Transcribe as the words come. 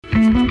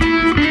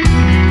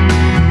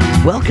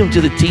Welcome to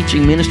the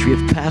teaching ministry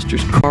of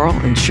Pastors Carl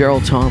and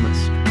Cheryl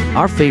Thomas.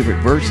 Our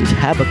favorite verse is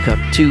Habakkuk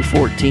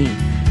 2:14.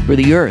 For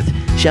the earth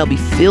shall be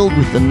filled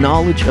with the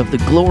knowledge of the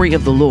glory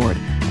of the Lord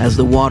as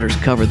the waters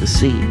cover the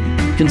sea.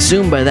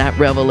 Consumed by that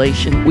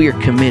revelation, we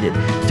are committed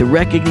to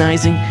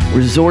recognizing,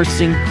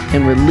 resourcing,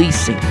 and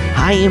releasing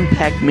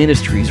high-impact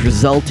ministries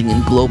resulting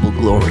in global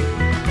glory,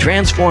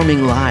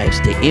 transforming lives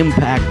to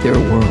impact their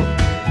world.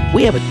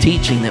 We have a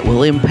teaching that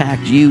will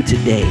impact you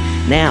today.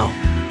 Now,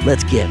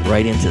 let's get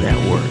right into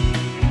that word.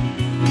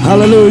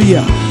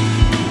 Hallelujah.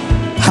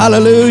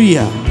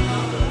 Hallelujah.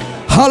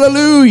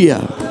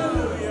 Hallelujah.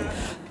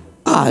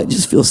 I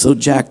just feel so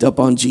jacked up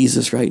on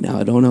Jesus right now.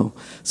 I don't know.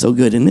 So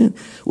good, isn't it?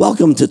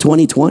 Welcome to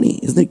 2020.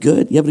 Isn't it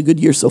good? You having a good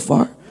year so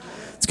far?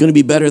 It's going to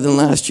be better than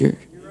last year.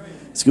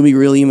 It's going to be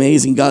really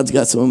amazing. God's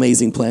got some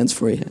amazing plans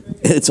for you.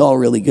 It's all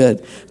really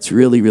good. It's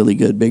really, really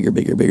good. Bigger,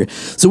 bigger, bigger.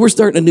 So we're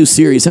starting a new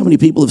series. How many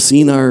people have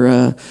seen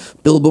our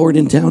billboard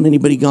in town?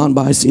 Anybody gone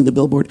by, seen the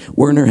billboard?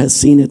 Werner has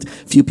seen it. A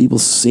few people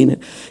have seen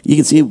it. You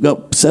can see we've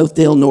got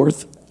Southdale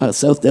North,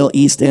 Southdale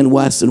East and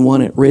West, and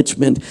one at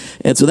Richmond.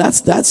 And so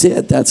that's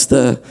it. That's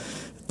the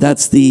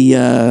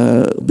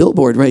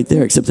billboard right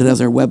there, except it has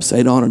our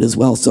website on it as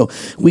well. So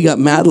we got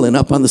Madeline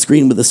up on the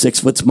screen with a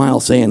 6-foot smile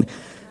saying,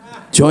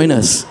 join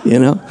us, you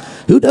know.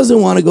 Who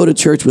doesn't want to go to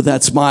church with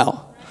that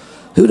smile?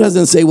 Who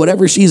doesn't say,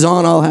 whatever she's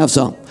on, I'll have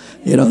some?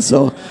 You know,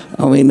 so,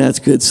 I mean, that's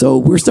good. So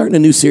we're starting a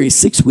new series,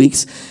 6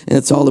 weeks, and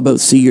it's all about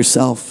see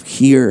yourself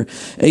here.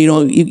 And, you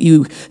know,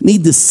 you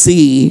need to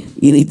see.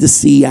 You need to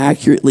see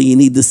accurately. You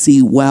need to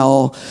see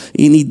well.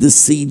 You need to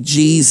see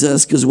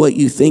Jesus, because what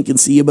you think and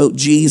see about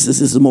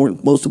Jesus is the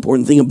most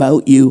important thing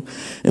about you.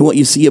 And what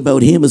you see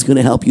about him is going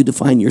to help you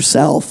define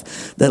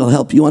yourself. That'll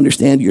help you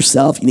understand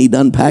yourself. You need to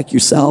unpack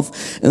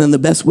yourself. And then the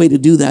best way to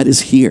do that is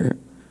here.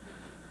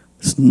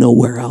 It's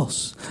nowhere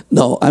else.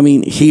 No, I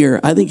mean here.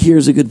 I think here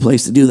is a good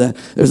place to do that.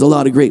 There's a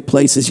lot of great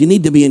places. You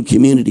need to be in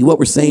community. What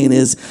we're saying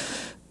is,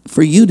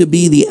 for you to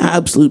be the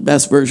absolute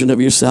best version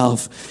of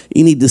yourself,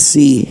 you need to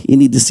see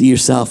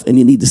yourself, and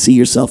you need to see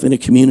yourself in a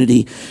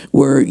community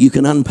where you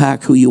can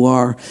unpack who you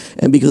are.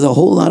 And because a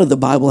whole lot of the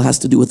Bible has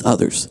to do with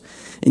others.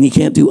 And you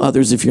can't do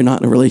others if you're not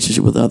in a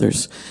relationship with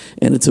others.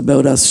 And it's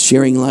about us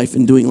sharing life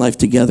and doing life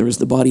together as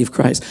the body of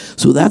Christ.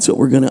 So that's what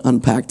we're going to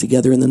unpack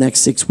together in the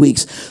next 6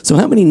 weeks. So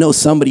how many know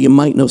somebody, you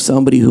might know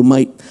somebody who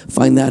might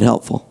find that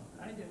helpful?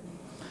 I do.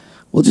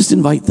 Well, just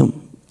invite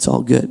them. It's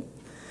all good.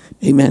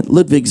 Amen.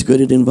 Ludwig's good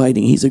at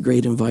inviting. He's a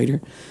great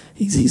inviter.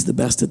 He's the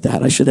best at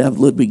that. I should have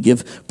Ludwig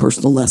give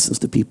personal lessons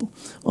to people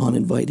on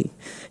inviting.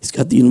 He's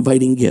got the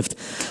inviting gift.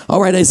 All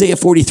right, Isaiah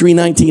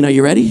 43:19. Are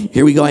you ready?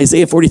 Here we go.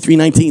 Isaiah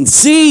 43:19.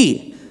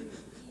 See.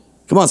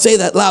 Come on, say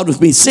that loud with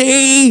me.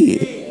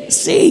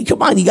 See.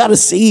 Come on, you got to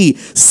see.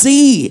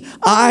 See,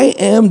 I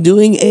am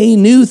doing a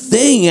new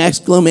thing,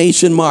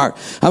 exclamation mark.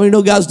 How many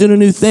know God's doing a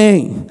new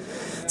thing?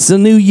 It's a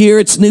new year.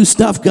 It's new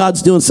stuff.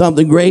 God's doing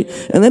something great.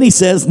 And then he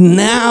says,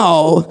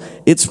 now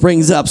it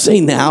springs up.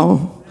 Say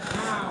now.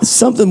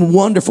 Something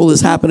wonderful is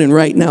happening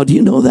right now. Do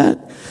you know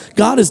that?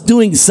 God is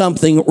doing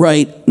something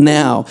right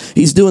now.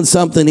 He's doing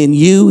something in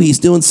you. He's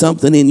doing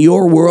something in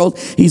your world.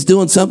 He's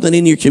doing something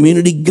in your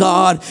community.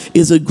 God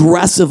is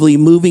aggressively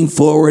moving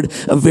forward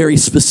a very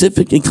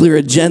specific and clear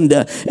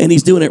agenda, and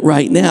he's doing it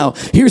right now.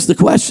 Here's the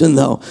question,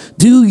 though.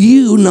 Do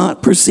you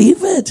not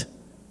perceive it?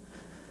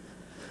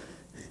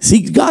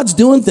 See, God's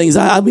doing things.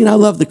 I mean, I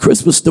love the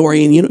Christmas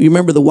story, and you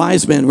remember the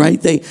wise men, right?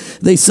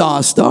 They saw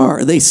a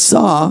star. They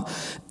saw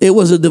it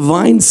was a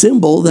divine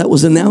symbol that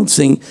was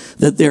announcing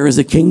that there is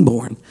a king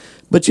born.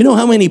 But you know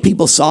how many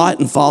people saw it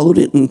and followed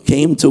it and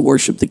came to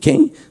worship the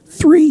king?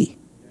 3.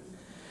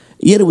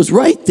 Yet it was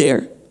right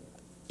there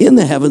in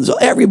the heavens. So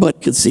everybody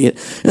could see it.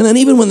 And then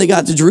even when they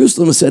got to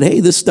Jerusalem and said, hey,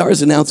 this star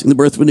is announcing the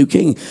birth of a new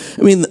king.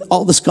 I mean,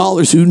 all the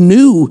scholars who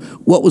knew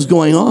what was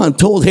going on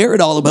told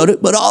Herod all about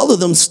it, but all of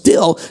them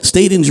still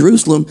stayed in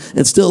Jerusalem,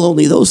 and still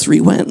only those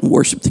 3 went and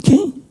worshiped the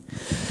king.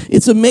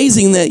 It's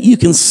amazing that you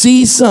can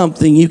see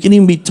something, you can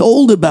even be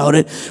told about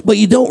it, but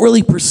you don't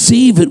really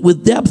perceive it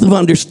with depth of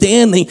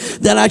understanding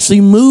that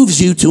actually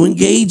moves you to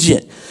engage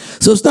it.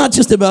 So it's not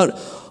just about,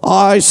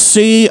 I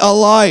see a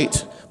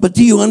light. But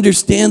do you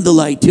understand the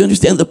light? Do you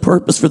understand the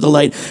purpose for the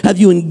light? Have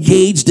you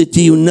engaged it? Do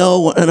you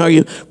know? And are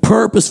you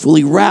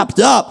purposefully wrapped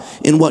up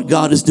in what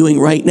God is doing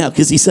right now?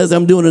 Because he says,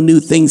 I'm doing a new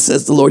thing,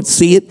 says the Lord.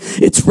 See it?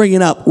 It's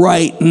springing up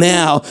right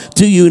now.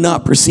 Do you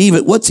not perceive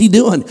it? What's he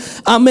doing?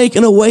 I'm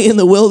making a way in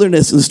the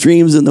wilderness and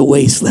streams in the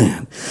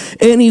wasteland.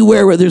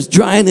 Anywhere where there's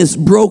dryness,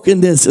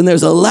 brokenness, and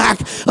there's a lack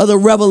of the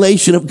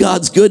revelation of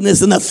God's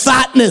goodness and the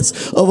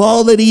fatness of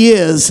all that he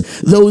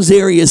is, those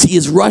areas he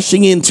is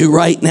rushing into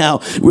right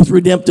now with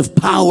redemptive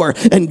power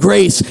and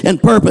grace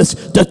and purpose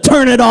to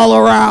turn it all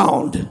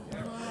around.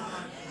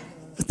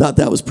 I thought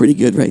that was pretty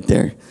good right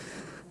there.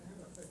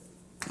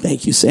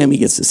 Thank you. Sammy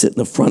gets to sit in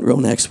the front row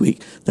next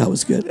week. That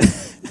was good.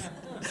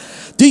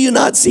 Do you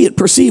not see it?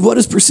 Perceive. What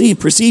is perceive?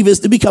 Perceive is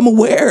to become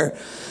aware,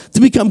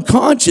 to become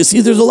conscious.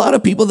 See, there's a lot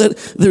of people that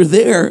they're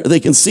there, they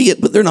can see it,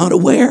 but they're not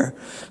aware.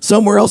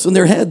 Somewhere else in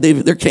their head,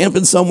 they're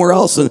camping somewhere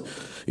else, and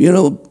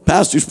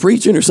pastor's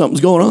preaching or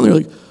something's going on. They're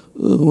like,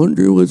 I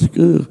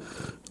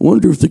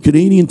wonder if the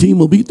Canadian team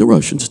will beat the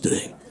Russians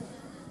today.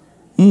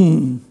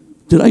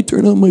 Did I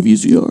turn on my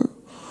VCR?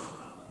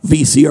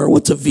 VCR,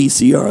 what's a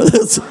VCR?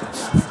 That's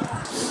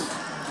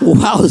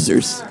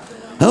wowzers.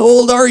 How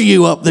old are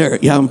you up there?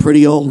 Yeah, I'm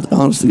pretty old,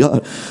 honest to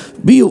God.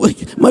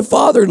 My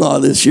father-in-law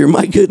this year,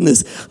 my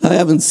goodness, I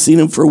haven't seen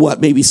him for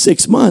maybe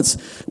 6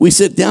 months. We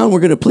sit down, we're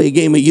going to play a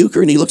game of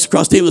euchre, and he looks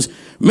across the table and goes,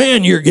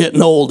 man, you're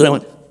getting old. And I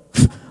went,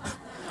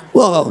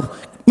 well,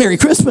 Merry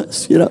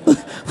Christmas,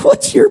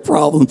 What's your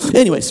problem?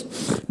 Anyways,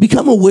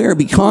 become aware,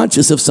 be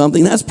conscious of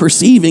something. That's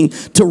perceiving,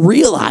 to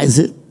realize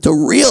it,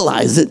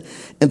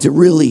 and to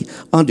really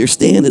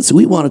understand it. So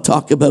we want to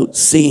talk about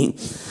seeing.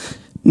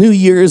 New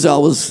Year's, I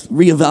always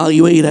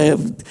reevaluate. I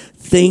have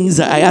things.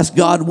 I ask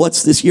God,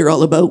 what's this year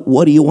all about?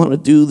 What do you want to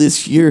do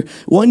this year?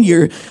 One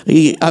year,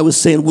 I was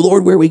saying, well,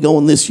 Lord, where are we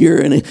going this year?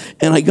 And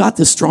I got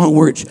this strong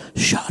word,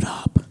 shut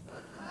up.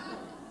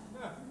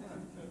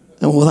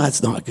 And well,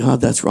 that's not God,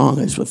 that's wrong.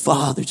 I just went,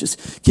 Father,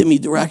 just give me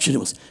direction. It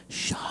was,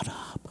 shut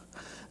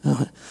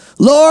up.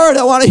 Lord,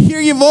 I want to hear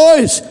your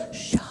voice.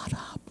 Shut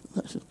up.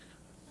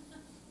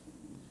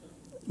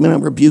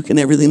 I'm rebuking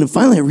everything. And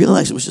finally I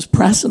realized it was just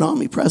pressing on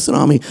me.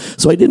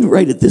 So I didn't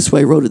write it this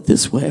way. I wrote it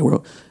this way. I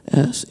wrote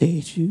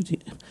S-H-U-D.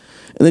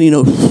 And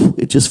then,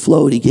 it just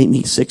flowed. He gave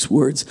me 6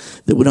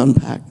 words that would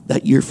unpack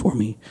that year for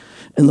me.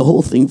 And the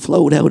whole thing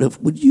flowed out of,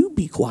 would you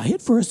be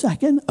quiet for a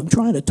second? I'm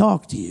trying to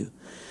talk to you.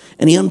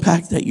 And he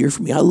unpacked that year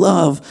for me. I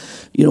love,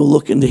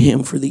 looking to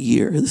him for the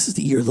year. This is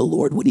the year of the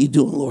Lord. What are you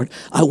doing, Lord?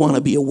 I want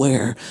to be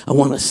aware. I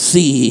want to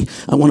see.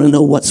 I want to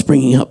know what's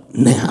springing up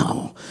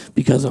now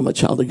because I'm a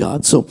child of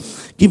God. So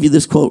give you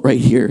this quote right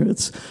here.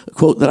 It's a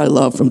quote that I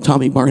love from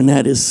Tommy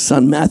Barnett. His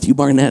son, Matthew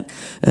Barnett,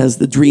 has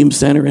the Dream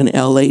Center in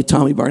L.A.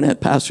 Tommy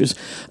Barnett pastors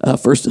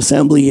First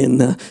Assembly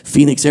in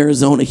Phoenix,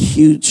 Arizona,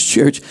 huge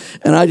church.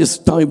 And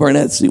Tommy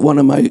Barnett's one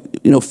of my,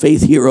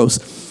 faith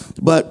heroes.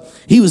 But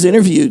he was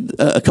interviewed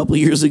a couple of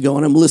years ago,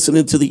 and I'm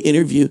listening to the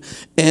interview,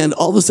 and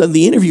all of a sudden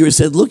the interviewer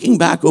said, looking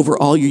back over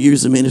all your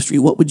years of ministry,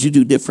 what would you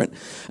do different?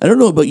 I don't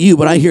know about you,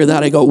 but I hear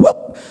that, I go,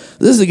 whoop,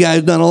 this is a guy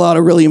who's done a lot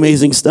of really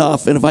amazing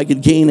stuff, and if I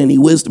could gain any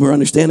wisdom or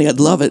understanding,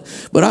 I'd love it.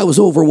 But I was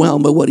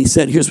overwhelmed by what he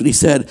said. Here's what he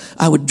said: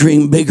 I would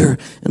dream bigger,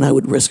 and I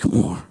would risk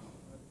more.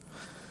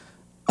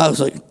 I was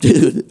like,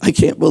 dude, I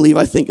can't believe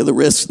I think of the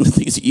risks and the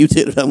things that you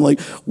did. And I'm like,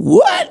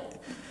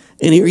 what?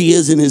 And here he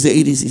is in his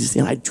 80s. He's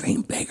saying, I'd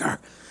dream bigger.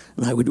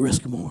 And I would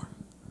risk more.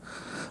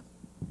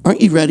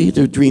 Aren't you ready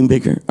to dream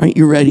bigger? Aren't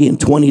you ready in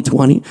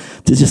 2020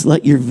 to just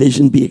let your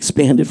vision be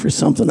expanded for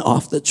something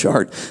off the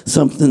chart,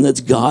 something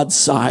that's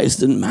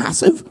God-sized and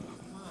massive?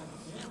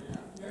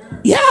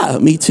 Yeah,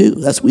 me too.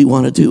 That's what we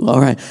want to do.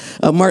 All right.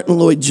 Martin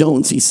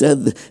Lloyd-Jones, he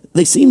said,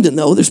 they seem to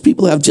know. There's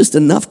people who have just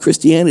enough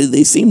Christianity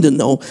they seem to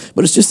know,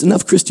 but it's just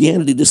enough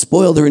Christianity to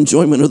spoil their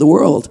enjoyment of the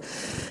world.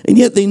 And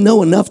yet they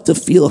know enough to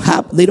feel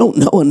happy. They don't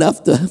know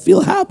enough to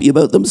feel happy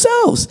about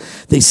themselves.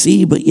 They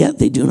see, but yet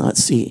they do not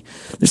see.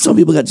 There's some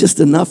people got just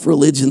enough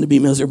religion to be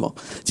miserable,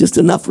 just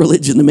enough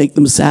religion to make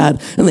them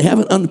sad, and they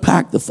haven't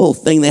unpacked the full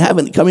thing. They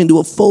haven't come into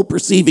a full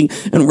perceiving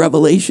and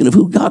revelation of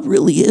who God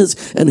really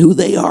is and who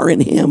they are in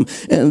him.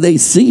 And they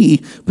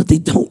see, but they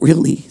don't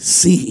really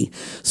see.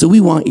 So we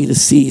want you to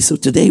see. So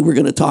today we're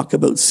going to talk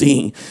about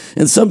seeing.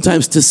 And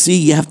sometimes to see,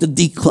 you have to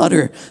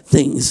declutter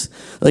things.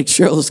 Like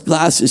Cheryl's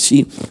glasses,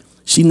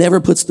 she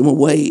never puts them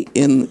away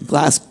in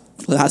glass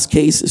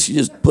cases. She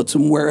just puts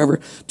them wherever,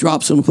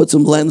 drops them, puts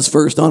them lens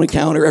first on a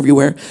counter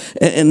everywhere.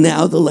 And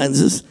now the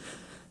lenses,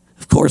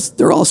 of course,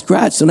 they're all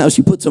scratched. So now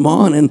she puts them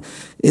on, and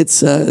it's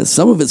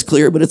some of it's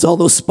clear, but it's all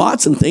those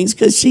spots and things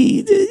because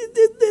she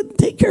didn't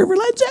take care of her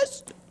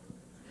lenses.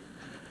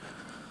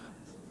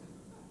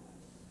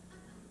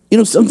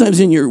 Sometimes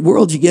in your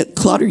world you get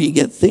clutter, you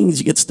get things,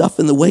 you get stuff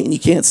in the way, and you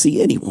can't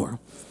see anymore.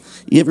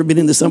 You ever been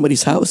into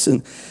somebody's house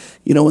and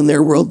in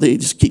their world, they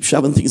just keep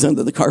shoving things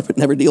under the carpet,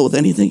 never deal with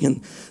anything,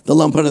 and the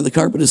lump under the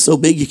carpet is so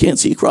big you can't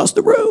see across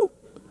the room.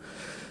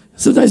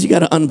 Sometimes you got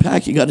to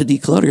unpack, you got to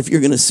declutter. If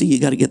you're going to see, you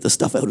got to get the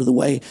stuff out of the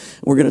way.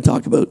 We're going to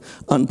talk about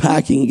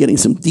unpacking and getting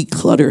some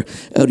declutter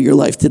out of your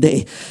life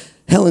today.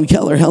 Helen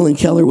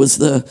Keller was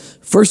the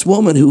first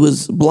woman who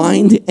was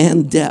blind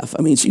and deaf.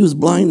 She was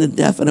blind and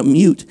deaf and a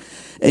mute,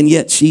 and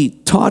yet she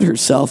taught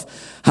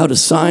herself how to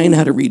sign,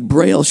 how to read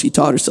Braille. She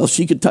taught herself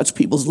she could touch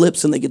people's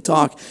lips and they could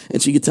talk,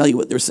 and she could tell you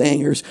what they're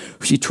saying.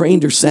 She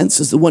trained her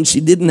senses. The one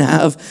she didn't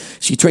have,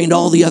 she trained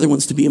all the other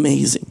ones to be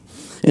amazing.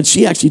 And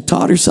she actually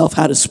taught herself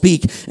how to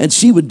speak, and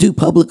she would do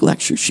public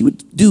lectures. She's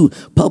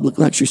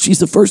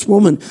the first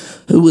woman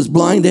who was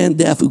blind and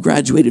deaf who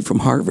graduated from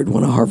Harvard,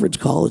 one of Harvard's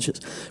colleges.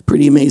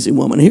 Pretty amazing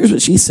woman. And here's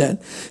what she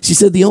said. She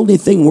said, the only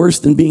thing worse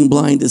than being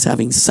blind is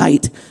having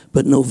sight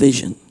but no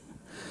vision.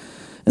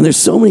 And there's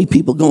so many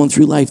people going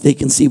through life, they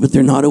can see, but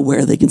they're not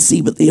aware. They can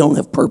see, but they don't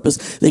have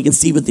purpose. They can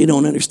see, but they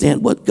don't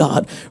understand what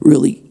God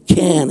really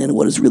can and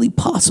what is really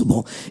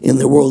possible in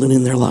their world and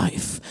in their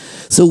life.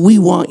 So we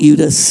want you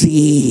to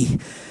see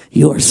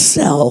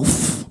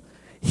yourself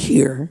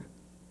here.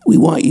 We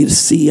want you to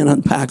see and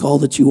unpack all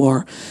that you are,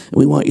 and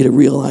we want you to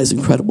realize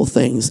incredible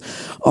things.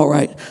 All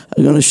right,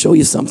 I'm going to show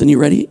you something. You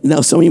ready?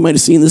 Now, some of you might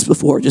have seen this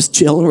before. Just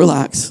chill and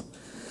relax.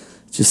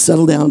 Just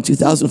settle down.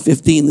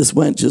 2015, this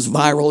went just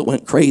viral. It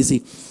went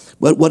crazy.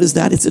 But what is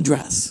that? It's a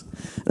dress.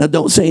 Now,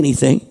 don't say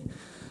anything.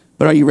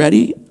 But are you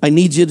ready? I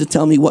need you to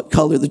tell me what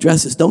color the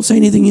dress is. Don't say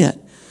anything yet.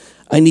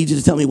 I need you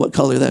to tell me what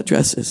color that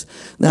dress is.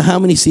 Now, how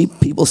many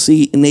people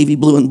see navy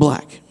blue and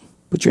black?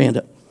 Put your hand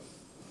up.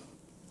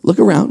 Look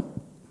around.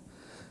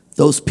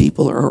 Those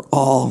people are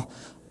all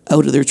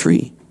out of their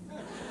tree.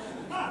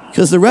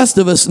 Because the rest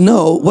of us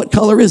know, what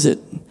color is it?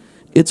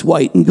 It's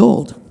white and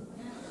gold.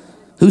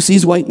 Who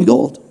sees white and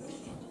gold?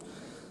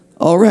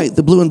 All right,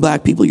 the blue and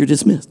black people, you're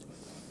dismissed.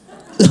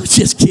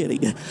 Just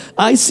kidding.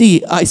 I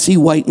see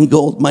white and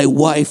gold. My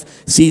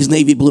wife sees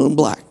navy blue and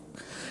black.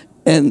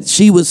 And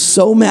she was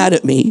so mad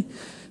at me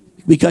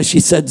because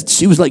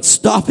she was like,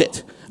 stop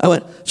it. I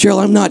went,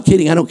 Cheryl, I'm not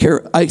kidding. I don't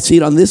care. I see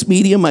it on this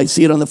medium. I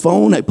see it on the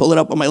phone. I pull it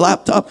up on my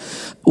laptop.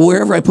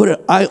 Wherever I put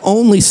it, I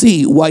only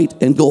see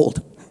white and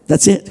gold.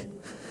 That's it.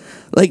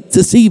 Like,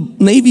 to see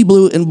navy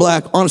blue and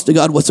black, honest to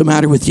God, what's the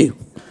matter with you?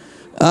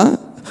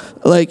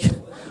 Like,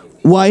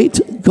 white,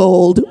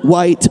 gold,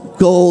 white,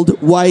 gold,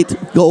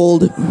 white,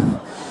 gold.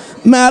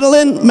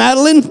 Madeline,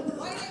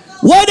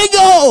 white and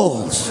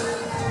gold.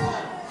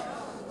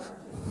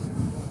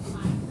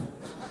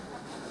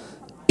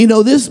 You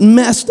know, this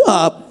messed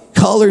up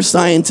color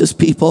scientist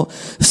people,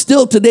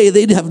 still today,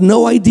 they'd have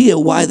no idea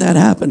why that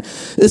happened.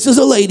 This is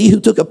a lady who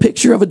took a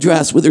picture of a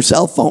dress with her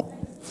cell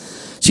phone.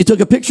 She took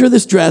a picture of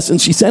this dress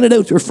and she sent it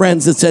out to her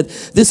friends and said,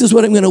 this is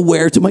what I'm going to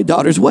wear to my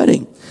daughter's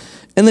wedding.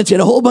 And then she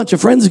had a whole bunch of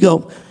friends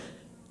go,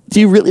 do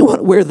you really want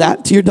to wear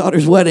that to your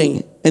daughter's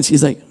wedding? And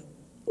she's like,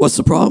 what's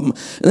the problem?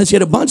 And then she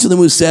had a bunch of them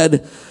who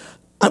said,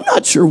 I'm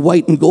not sure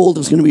white and gold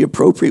is going to be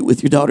appropriate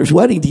with your daughter's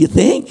wedding. Do you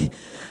think?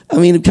 I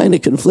mean, it kind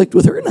of conflict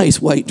with her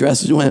nice white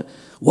dresses. She went,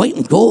 white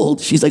and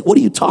gold? She's like, what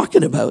are you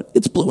talking about?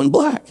 It's blue and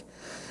black.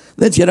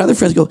 Then she had other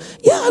friends go,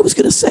 yeah, I was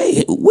going to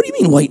say, what do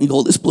you mean white and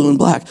gold? It's blue and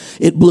black.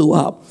 It blew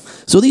up.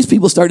 So these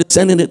people started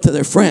sending it to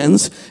their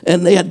friends,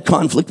 and they had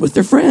conflict with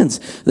their friends.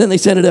 Then they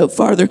sent it out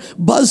farther.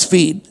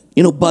 BuzzFeed,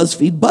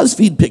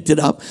 BuzzFeed picked it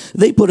up.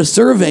 They put a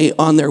survey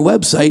on their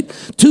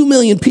website. 2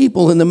 million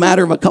people in the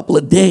matter of a couple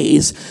of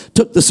days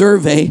took the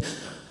survey.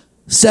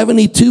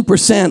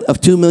 72% of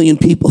 2 million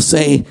people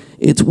say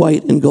it's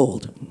white and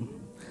gold.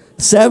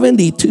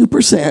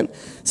 72%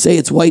 say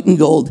it's white and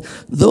gold.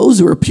 Those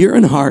who are pure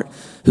in heart,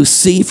 who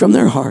see from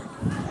their heart.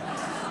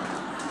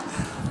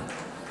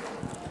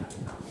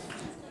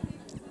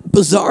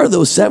 Bizarre,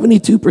 though,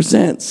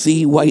 72%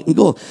 see white and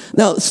gold.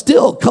 Now,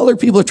 still, colored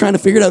people are trying to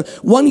figure it out.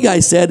 One guy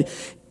said,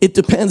 it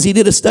depends. He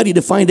did a study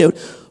to find out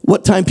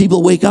what time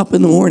people wake up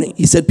in the morning.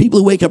 He said people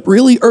who wake up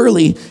really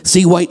early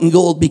see white and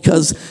gold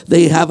because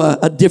they have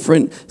a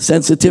different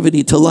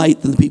sensitivity to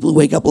light than the people who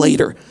wake up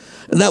later.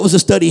 And that was a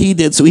study he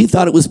did, so he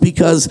thought it was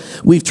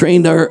because we've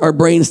trained our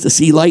brains to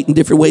see light in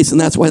different ways, and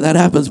that's why that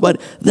happens.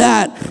 But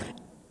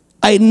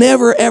I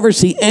never, ever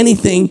see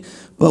anything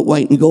but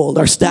white and gold.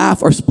 Our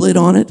staff are split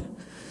on it.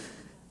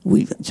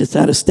 We just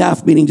had a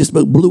staff meeting, just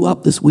about blew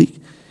up this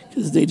week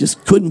because they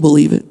just couldn't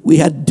believe it. We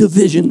had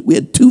division. We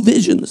had two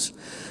visions.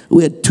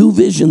 We had two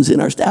visions in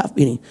our staff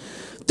meeting.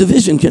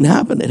 Division can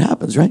happen. It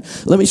happens, right?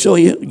 Let me show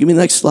you. Give me the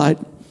next slide.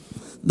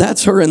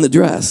 That's her in the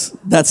dress.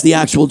 That's the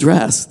actual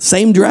dress.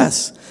 Same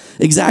dress.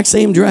 Exact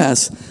same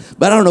dress.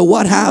 But I don't know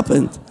what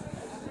happened.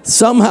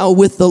 Somehow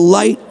with the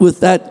light,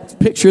 with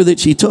that picture that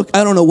she took,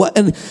 I don't know what,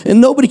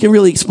 and nobody can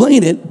really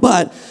explain it,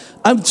 but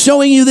I'm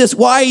showing you this.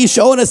 Why are you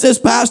showing us this,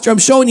 Pastor? I'm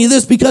showing you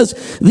this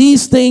because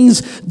these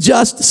things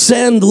just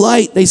send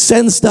light. They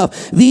send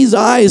stuff. These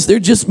eyes, they're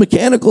just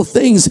mechanical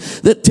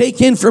things that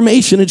take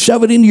information and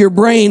shove it into your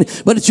brain,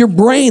 but it's your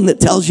brain that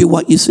tells you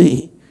what you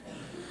see.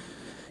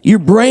 Your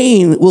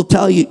brain will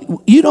tell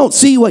you, you don't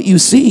see what you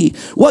see.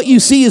 What you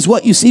see is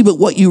what you see, but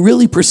what you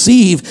really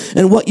perceive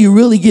and what you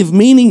really give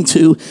meaning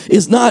to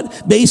is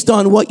not based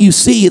on what you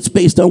see. It's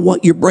based on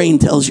what your brain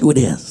tells you it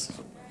is.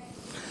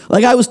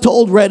 Like I was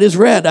told red is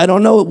red. I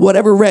don't know,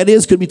 whatever red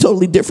is could be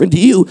totally different to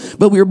you,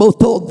 but we were both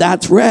told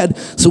that's red,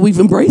 so we've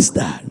embraced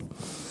that.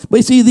 But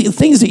you see, the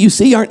things that you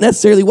see aren't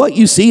necessarily what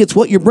you see, it's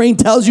what your brain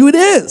tells you it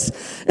is.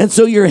 And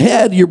so your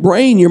head, your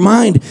brain, your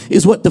mind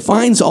is what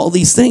defines all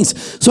these things.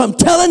 So I'm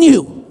telling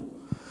you,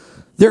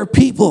 there are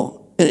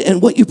people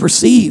and what you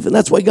perceive, and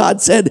that's why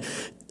God said,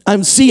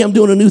 I'm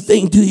doing a new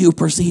thing, do you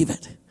perceive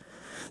it?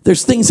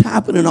 There's things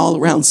happening all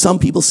around. Some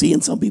people see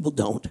and some people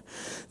don't.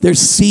 There's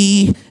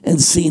see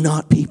and see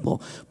not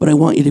people. But I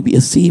want you to be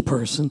a see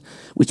person,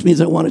 which means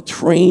I want to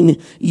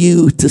train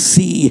you to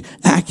see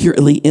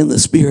accurately in the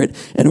Spirit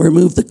and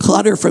remove the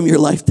clutter from your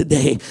life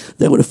today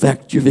that would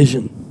affect your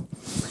vision.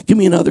 Give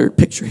me another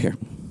picture here.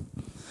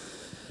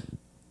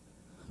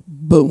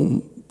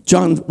 Boom.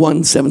 John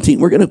 1:17.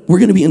 We're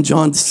gonna be in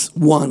John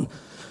 1.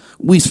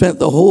 I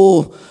spent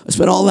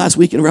all last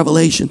week in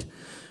Revelation.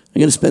 I'm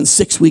going to spend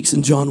 6 weeks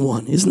in John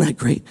 1. Isn't that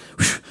great?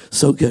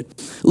 So good.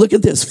 Look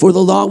at this. For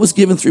the law was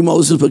given through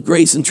Moses, but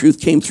grace and truth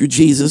came through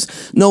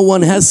Jesus. No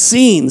one has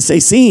seen.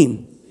 Say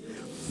seen.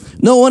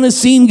 No one has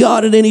seen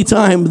God at any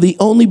time. The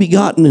only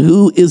begotten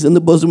who is in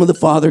the bosom of the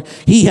Father,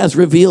 he has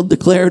revealed,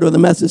 declared, or the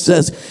message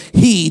says,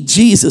 he,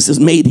 Jesus, has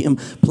made him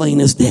plain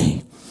as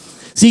day.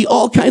 See,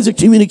 all kinds of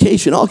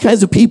communication, all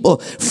kinds of people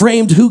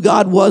framed who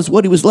God was,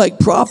 what he was like.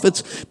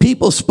 Prophets,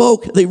 people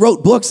spoke, they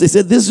wrote books, they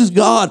said, this is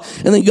God.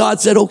 And then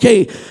God said,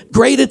 okay,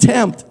 great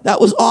attempt.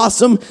 That was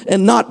awesome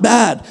and not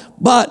bad.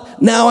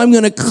 But now I'm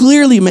going to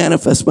clearly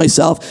manifest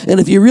myself. And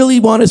if you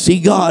really want to see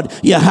God,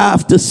 you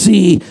have to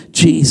see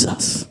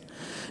Jesus.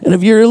 And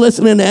if you're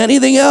listening to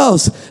anything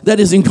else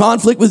that is in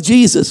conflict with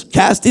Jesus,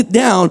 cast it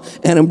down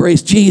and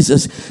embrace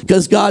Jesus.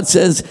 Because God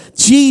says,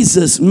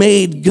 Jesus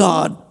made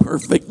God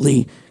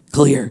perfectly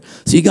clear.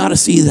 So you got to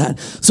see that.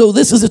 So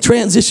this is a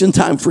transition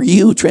time for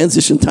you,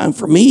 transition time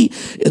for me.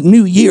 A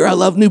new year. I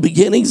love new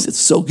beginnings. It's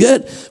so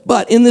good.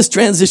 But in this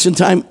transition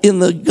time in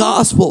the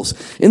Gospels,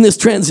 in this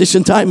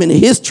transition time in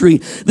history,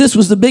 this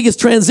was the biggest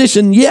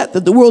transition yet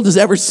that the world has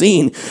ever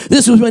seen.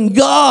 This was when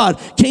God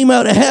came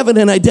out of heaven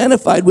and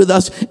identified with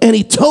us, and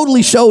he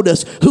totally showed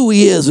us who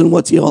he is and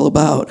what's he all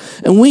about.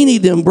 And we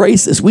need to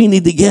embrace this. We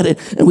need to get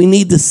it, and we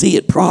need to see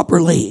it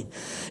properly.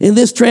 In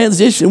this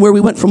transition where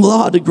we went from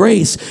law to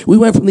grace, we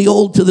went from the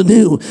old to the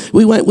new.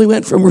 We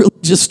went from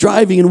religious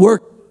striving and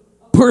work,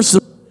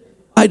 personal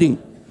writing,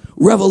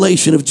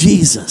 revelation of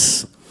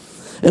Jesus.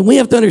 And we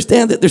have to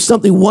understand that there's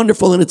something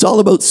wonderful, and it's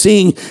all about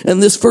seeing.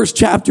 And this first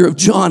chapter of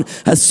John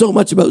has so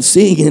much about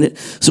seeing in it.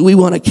 So we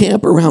want to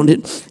camp around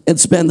it and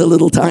spend a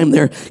little time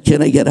there.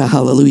 Can I get a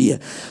hallelujah?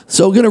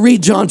 So we're going to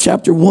read John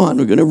chapter 1.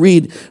 We're going to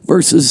read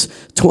verses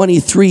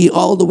 23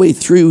 all the way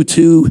through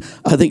to,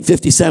 I think,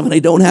 57. I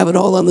don't have it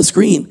all on the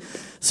screen.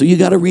 So you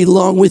got to read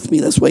along with me.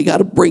 That's why you got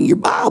to bring your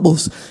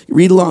Bibles. You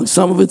read along.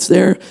 Some of it's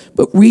there,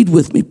 but read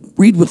with me.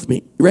 Read with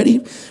me. Ready?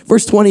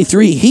 Verse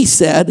 23, he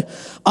said,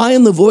 I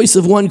am the voice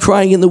of one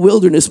crying in the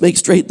wilderness, make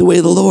straight the way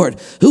of the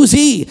Lord. Who's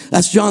he?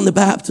 That's John the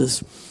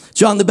Baptist.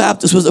 John the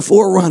Baptist was a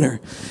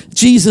forerunner.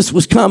 Jesus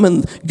was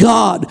coming.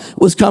 God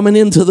was coming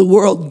into the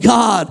world.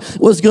 God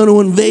was going to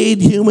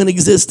invade human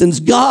existence.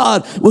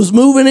 God was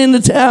moving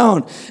into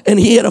town. And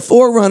he had a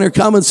forerunner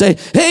come and say,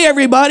 hey,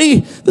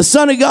 everybody, the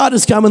Son of God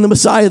is coming. The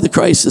Messiah, the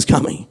Christ, is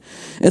coming.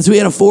 And so he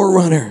had a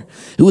forerunner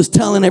who was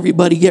telling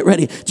everybody, get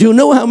ready. Do you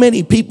know how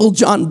many people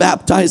John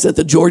baptized at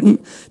the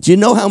Jordan? Do you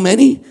know how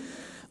many?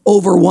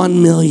 Over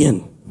 1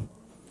 million.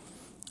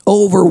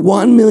 Over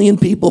 1 million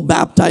people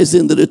baptized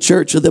into the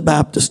Church of the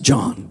Baptist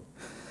John.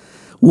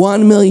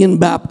 1 million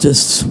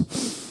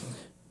Baptists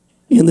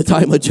in the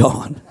time of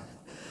John.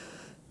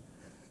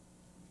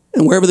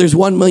 And wherever there's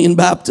 1 million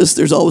Baptists,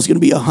 there's always going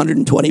to be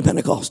 120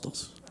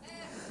 Pentecostals.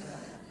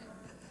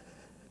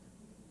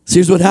 So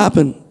here's what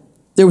happened.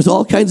 There was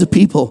all kinds of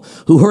people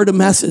who heard a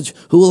message,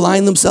 who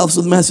aligned themselves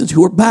with the message,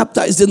 who were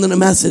baptized into the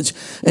message.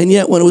 And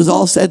yet when it was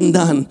all said and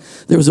done,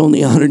 there was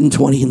only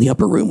 120 in the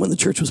upper room when the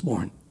church was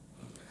born.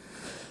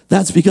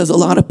 That's because a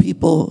lot of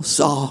people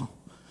saw,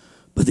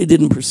 but they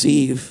didn't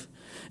perceive.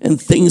 And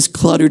things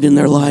cluttered in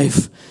their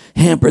life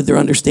hampered their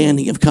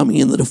understanding of coming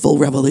into the full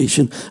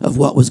revelation of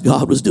what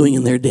God was doing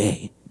in their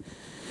day.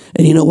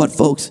 And you know what,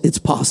 folks? It's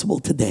possible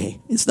today.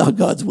 It's not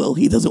God's will.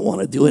 He doesn't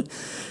want to do it.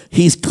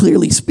 He's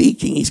clearly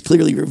speaking. He's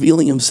clearly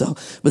revealing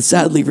himself. But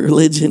sadly,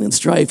 religion and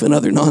strife and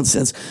other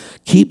nonsense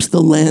keeps the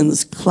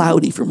lens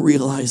cloudy from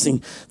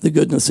realizing the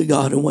goodness of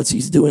God and what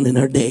he's doing in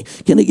our day.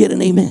 Can I get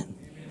an amen?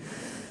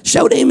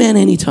 Shout amen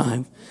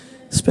anytime,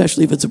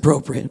 especially if it's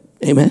appropriate.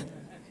 Amen?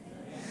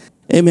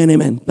 Amen,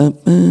 amen.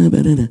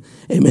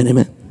 Amen,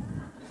 amen.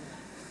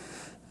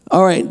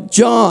 All right,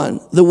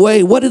 John, the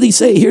way, what did he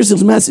say? Here's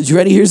his message.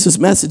 Ready? Here's his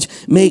message.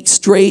 Make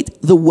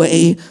straight the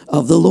way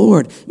of the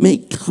Lord.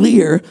 Make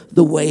clear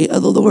the way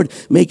of the Lord.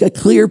 Make a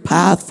clear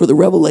path for the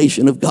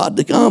revelation of God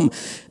to come.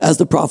 As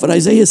the prophet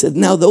Isaiah said,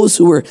 now those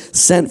who were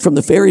sent from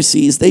the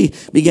Pharisees, they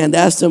began to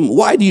ask him,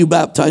 why do you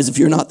baptize if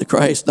you're not the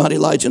Christ, not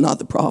Elijah, not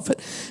the prophet?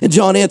 And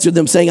John answered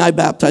them saying, I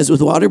baptize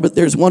with water, but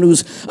there's one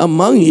who's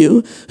among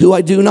you who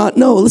I do not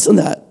know. Listen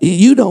to that.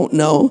 You don't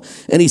know.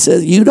 And he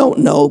says, you don't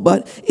know,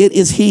 but it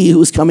is he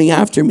who is coming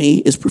after me,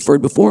 is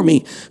preferred before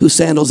me, whose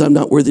sandals I'm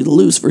not worthy to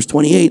loose. Verse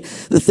 28,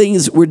 the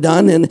things were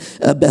done in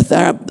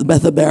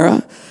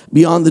Bethabara,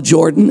 beyond the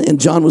Jordan, and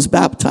John was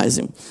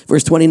baptizing.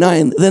 Verse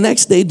 29, the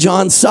next day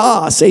John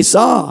saw, say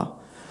saw.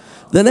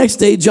 The next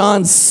day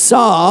John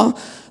saw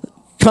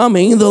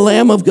coming the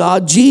Lamb of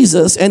God,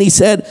 Jesus, and he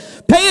said,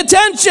 pay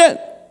attention,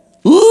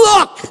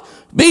 look,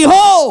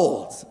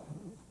 behold.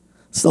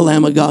 It's the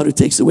Lamb of God who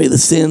takes away the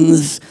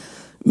sins,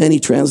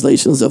 many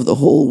translations of the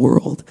whole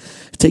world.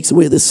 Takes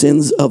away the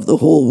sins of the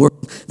whole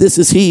world. This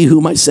is he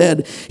whom I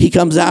said, he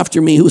comes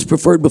after me, who was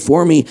preferred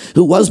before me,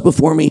 who was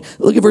before me.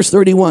 Look at verse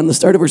 31, the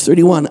start of verse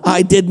 31.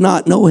 I did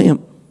not know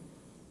him.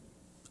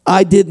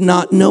 I did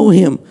not know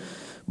him,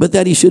 but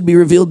that he should be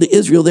revealed to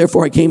Israel.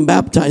 Therefore I came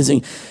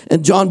baptizing.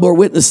 And John bore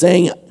witness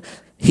saying,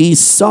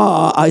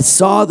 I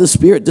saw the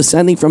Spirit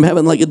descending from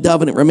heaven like a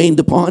dove, and it remained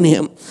upon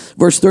him.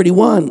 Verse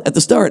 31 at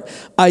the start,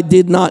 I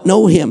did not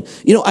know him.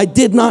 I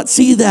did not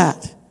see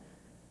that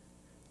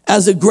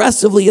as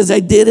aggressively as I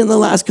did in the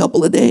last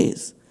couple of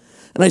days.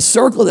 And I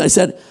circled it. I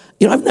said,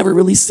 I've never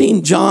really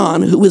seen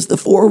John, who was the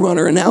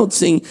forerunner,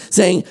 announcing,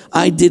 saying,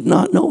 I did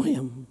not know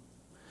him.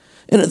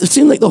 And it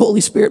seemed like the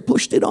Holy Spirit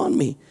pushed it on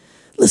me.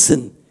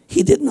 Listen,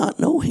 he did not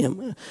know him.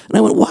 And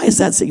I went, why is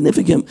that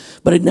significant?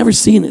 But I'd never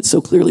seen it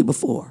so clearly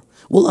before.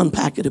 We'll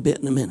unpack it a bit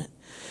in a minute.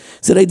 He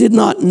said, I did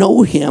not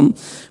know him,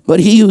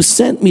 but he who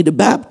sent me to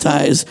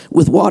baptize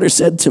with water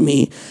said to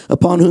me,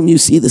 upon whom you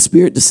see the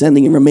Spirit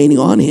descending and remaining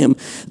on him,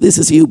 this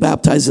is he who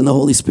baptizes in the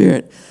Holy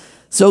Spirit.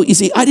 So you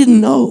see, I didn't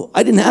know.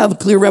 I didn't have a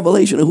clear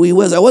revelation of who he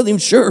was. I wasn't even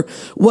sure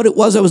what it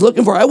was I was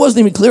looking for. I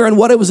wasn't even clear on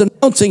what I was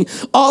announcing.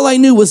 All I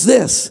knew was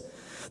this,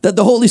 that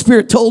the Holy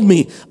Spirit told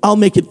me, I'll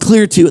make it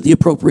clear to you at the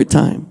appropriate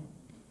time.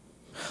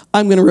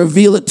 I'm going to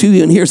reveal it to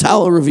you, and here's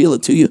how I'll reveal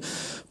it to you.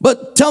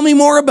 But tell me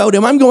more about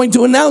him. I'm going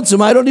to announce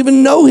him. I don't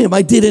even know him.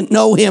 I didn't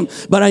know him,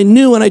 but I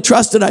knew and I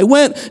trusted. I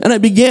went and I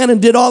began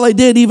and did all I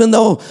did, even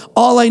though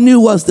all I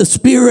knew was the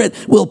Spirit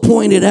will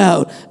point it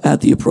out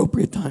at the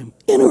appropriate time.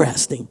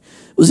 Interesting.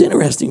 It was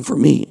interesting for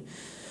me.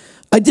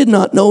 I did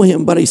not know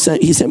him, but he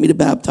sent me to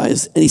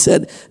baptize. And he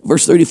said,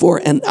 verse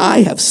 34, and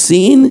I have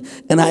seen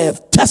and I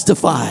have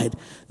testified,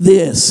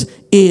 this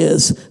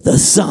is the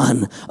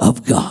Son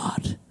of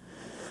God.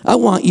 I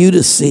want you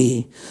to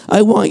see.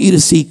 I want you to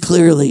see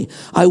clearly.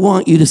 I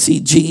want you to see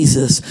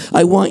Jesus.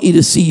 I want you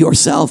to see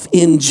yourself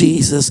in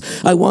Jesus.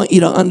 I want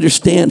you to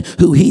understand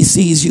who he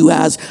sees you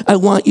as. I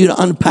want you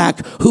to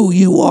unpack who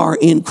you are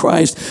in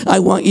Christ. I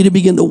want you to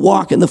begin to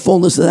walk in the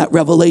fullness of that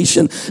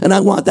revelation. And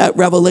I want that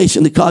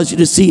revelation to cause you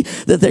to see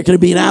that there can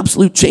be an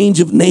absolute change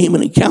of name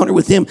and encounter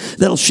with him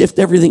that'll shift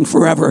everything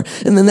forever.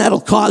 And then that'll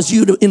cause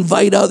you to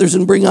invite others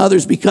and bring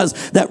others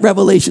because that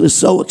revelation is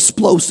so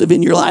explosive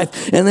in your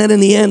life. And then in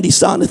the end, he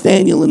saw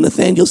Nathanael, and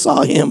Nathanael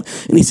saw him,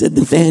 and he said,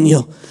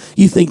 Nathanael,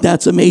 you think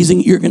that's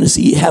amazing? You're going to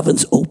see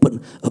heavens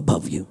open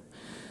above you.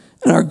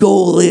 And our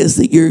goal is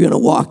that you're going to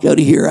walk out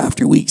of here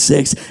after week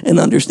 6 and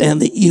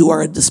understand that you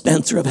are a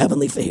dispenser of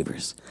heavenly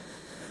favors.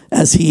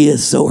 As he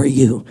is, so are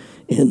you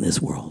in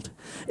this world.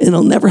 And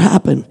it'll never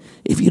happen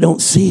if you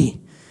don't see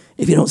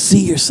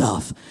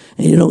yourself,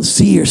 and you don't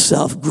see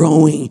yourself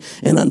growing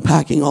and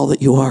unpacking all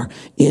that you are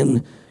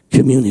in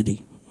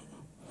community.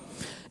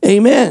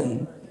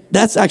 Amen.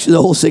 That's actually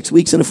the whole 6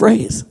 weeks in a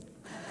phrase.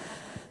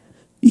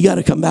 You got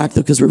to come back, though,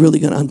 because we're really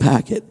going to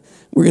unpack it.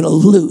 We're going to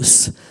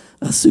loose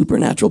a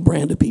supernatural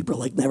brand of people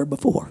like never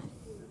before.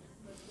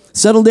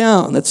 Settle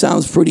down. That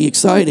sounds pretty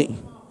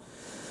exciting.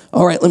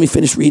 All right, let me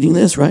finish reading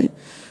this, right?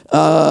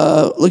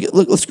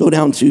 Let's go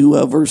down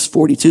to verse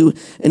 42.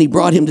 And he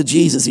brought him to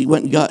Jesus.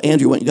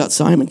 Andrew went and got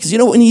Simon. Because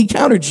when you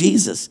encounter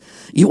Jesus,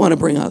 you want to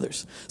bring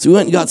others. So he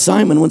went and got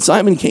Simon. When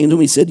Simon came to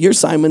him, he said, you're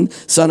Simon,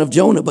 son of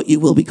Jonah, but you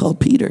will be called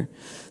Peter.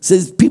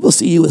 Says, people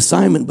see you as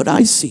Simon, but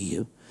I see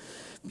you.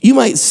 You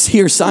might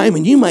hear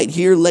Simon. You might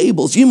hear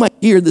labels. You might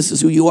hear this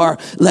is who you are.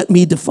 Let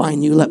me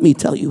define you. Let me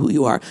tell you who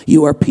you are.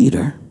 You are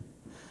Peter.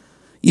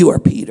 You are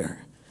Peter.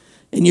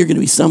 And you're going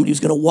to be somebody who's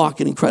going to walk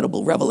in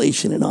incredible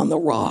revelation, and on the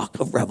rock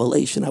of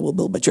revelation I will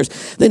build my church.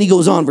 Then he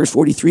goes on, verse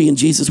 43, and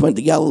Jesus went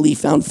to Galilee,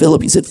 found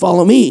Philip. He said,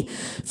 follow me.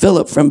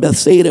 Philip from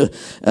Bethsaida,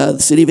 the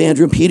city of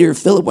Andrew and Peter.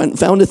 Philip went and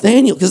found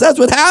Nathanael, because that's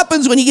what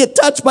happens when you get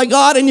touched by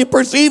God and you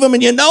perceive him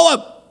and you know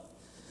him.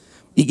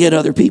 You get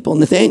other people.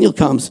 Nathanael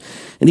comes,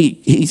 and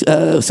he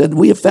said,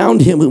 we have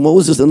found him who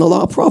Moses and the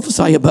law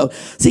prophesy about.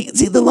 See,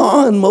 the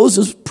law and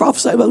Moses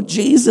prophesy about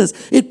Jesus.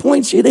 It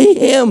points you to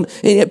him,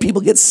 and yet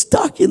people get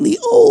stuck in the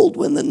old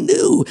when the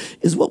new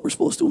is what we're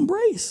supposed to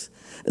embrace.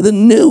 The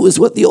new is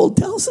what the old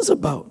tells us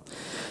about.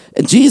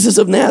 And Jesus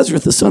of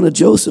Nazareth, the son of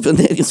Joseph, and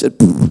Nathanael said,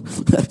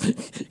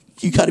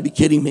 you got to be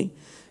kidding me.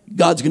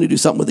 God's going to do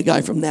something with the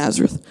guy from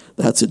Nazareth.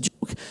 That's a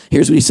joke.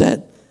 Here's what he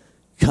said.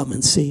 Come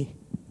and see.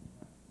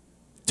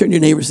 Turn to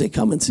your neighbor and say,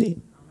 come and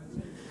see.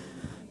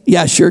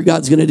 Yeah, sure,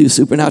 God's going to do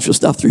supernatural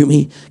stuff through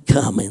me.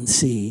 Come and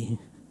see.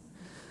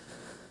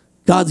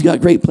 God's got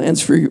great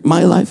plans for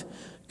my life.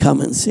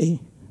 Come and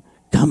see.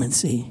 Come and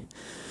see.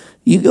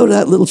 You go to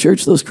that little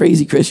church, those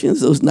crazy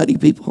Christians, those nutty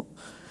people,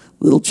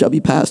 little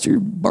chubby pastor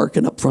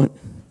barking up front.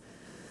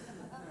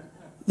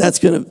 That's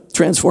going to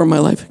transform my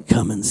life.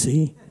 Come and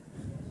see.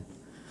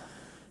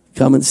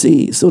 Come and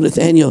see. So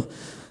Nathanael,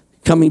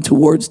 coming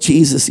towards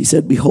Jesus, he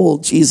said,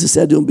 behold, Jesus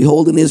said to him,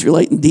 behold, an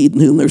Israelite indeed, in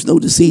whom there's no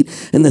deceit.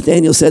 And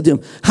Nathanael said to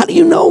him, how do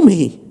you know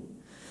me?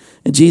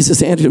 And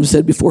Jesus answered him and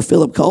said, before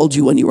Philip called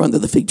you when you were under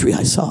the fig tree,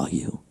 I saw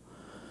you.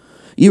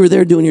 You were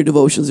there doing your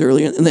devotions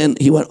earlier. And then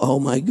he went, oh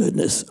my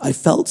goodness, I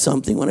felt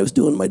something when I was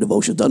doing my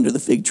devotions under the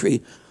fig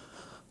tree.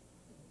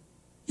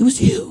 It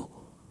was you.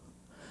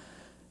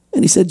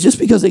 And he said, just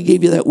because I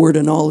gave you that word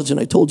of knowledge and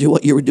I told you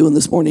what you were doing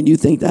this morning, you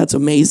think that's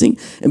amazing.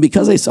 And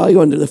because I saw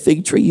you under the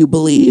fig tree, you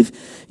believe,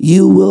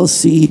 you will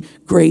see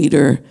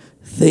greater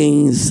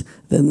things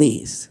than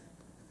these.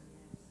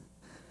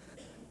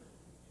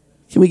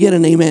 Can we get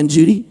an amen,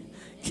 Judy?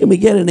 Can we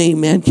get an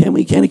amen? Can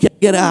we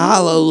get a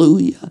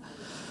hallelujah?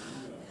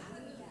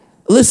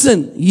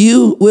 Listen,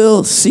 you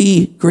will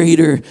see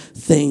greater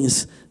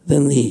things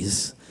than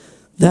these.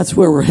 That's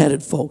where we're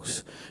headed,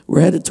 folks.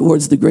 We're headed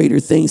towards the greater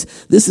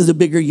things. This is a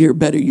bigger year,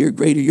 better year,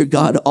 greater year.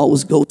 God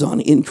always goes on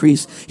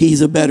increase.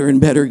 He's a better and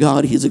better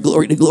God. He's a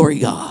glory to glory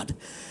God.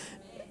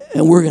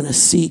 And we're going to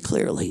see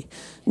clearly.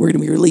 We're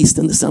going to be released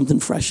into something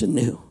fresh and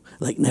new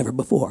like never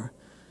before.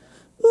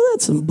 Well,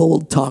 that's some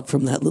bold talk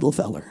from that little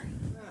feller.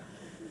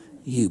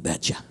 You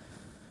betcha.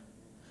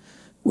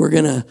 We're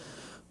gonna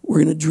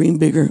dream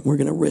bigger. We're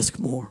gonna risk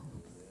more.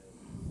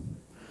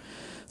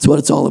 That's what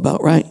it's all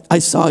about, right? I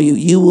saw you.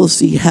 You will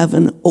see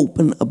heaven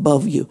open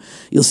above you.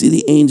 You'll see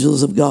the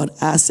angels of God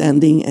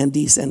ascending and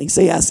descending.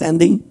 Say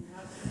ascending.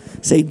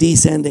 Say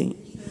descending.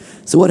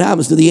 So what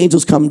happens? Do the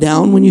angels come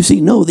down when you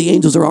see? No, the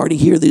angels are already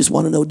here. They just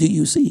want to know, do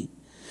you see?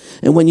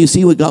 And when you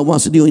see what God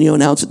wants to do and you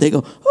announce it, they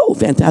go, oh,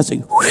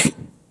 fantastic.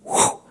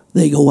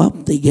 They go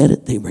up, they get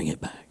it, they bring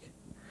it back.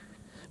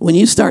 When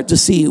you start to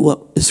see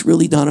what is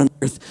really done on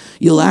earth,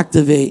 you'll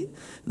activate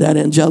that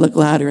angelic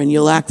ladder and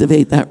you'll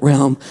activate that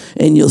realm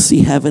and you'll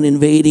see heaven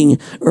invading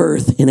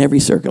earth in every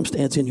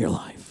circumstance in your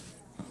life.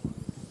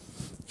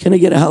 Can I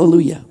get a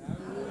hallelujah?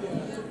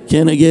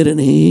 Can I get an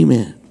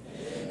amen?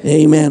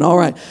 Amen. All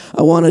right.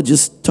 I want to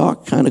just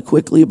talk kind of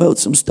quickly about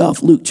some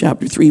stuff. Luke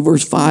chapter 3,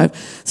 verse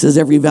 5 says,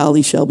 every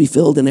valley shall be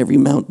filled and every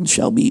mountain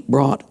shall be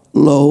brought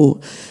low.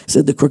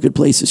 Said the crooked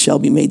places shall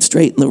be made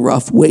straight and the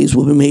rough ways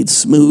will be made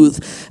smooth.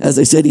 As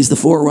I said, he's the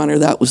forerunner.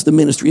 That was the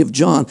ministry of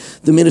John.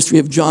 The ministry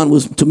of John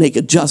was to make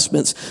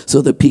adjustments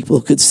so that people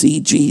could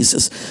see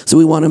Jesus. So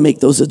we want to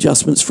make those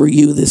adjustments for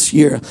you this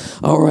year.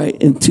 All right.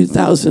 In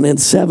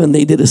 2007,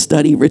 they did a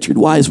study, Richard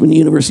Wiseman,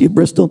 University of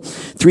Bristol.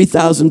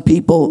 3,000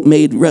 people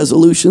made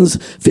resolutions.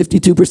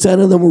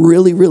 52% of them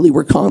really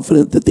were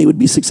confident that they would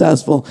be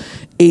successful.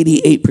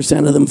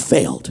 88% of them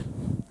failed.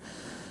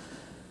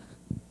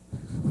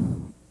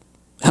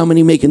 How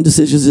many making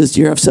decisions this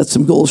year? I've set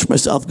some goals for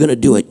myself. Going to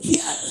do it.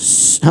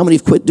 Yes. How many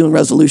have quit doing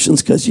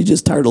resolutions because you're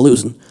just tired of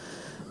losing?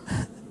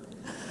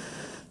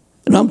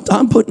 And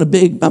I'm putting a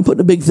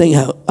big thing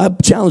out.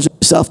 I've challenged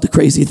myself to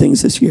crazy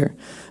things this year,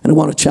 and I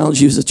want to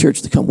challenge you as a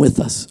church to come with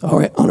us. All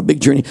right, on a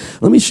big journey.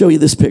 Let me show you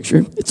this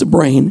picture. It's a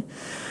brain.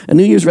 A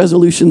New Year's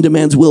resolution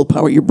demands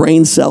willpower. Your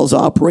brain cells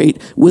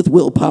operate with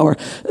willpower.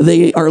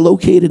 They are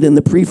located in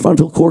the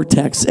prefrontal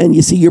cortex. And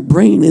you see, your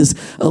brain is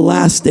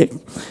elastic.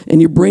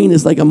 And your brain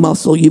is like a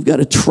muscle. You've got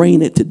to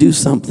train it to do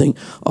something.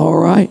 All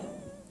right,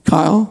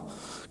 Kyle?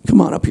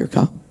 Come on up here,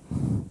 Kyle.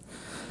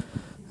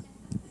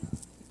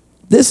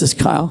 This is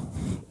Kyle.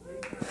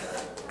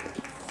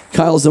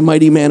 Kyle's a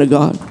mighty man of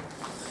God.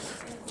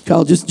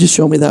 Kyle, just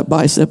show me that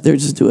bicep there.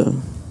 Just do a...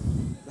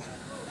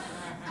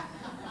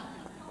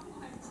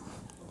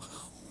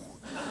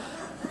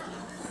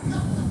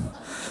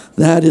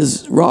 That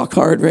is rock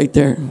hard right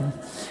there.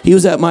 He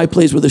was at my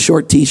place with a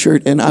short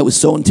t-shirt, and I was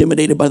so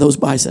intimidated by those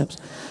biceps.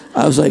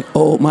 I was like,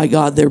 oh my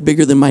God, they're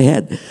bigger than my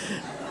head.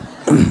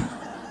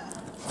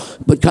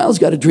 But Kyle's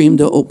got a dream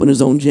to open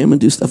his own gym and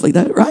do stuff like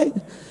that, right?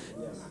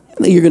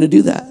 And you're going to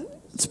do that.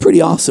 It's pretty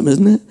awesome,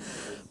 isn't it?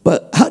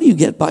 But how do you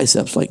get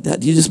biceps like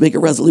that? Do you just make a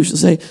resolution,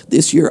 say,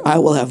 this year I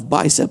will have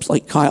biceps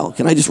like Kyle?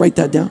 Can I just write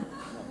that down?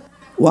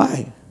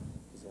 Why?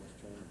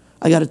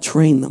 I got to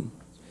train them.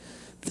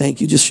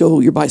 Thank you. Just show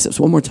your biceps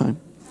one more time.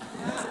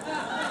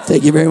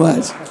 Thank you very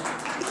much.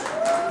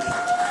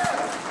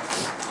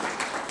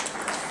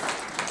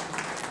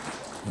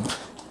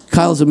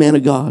 Kyle's a man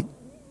of God.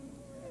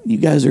 You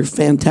guys are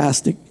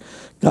fantastic.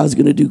 God's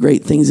going to do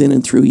great things in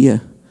and through you.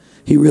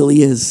 He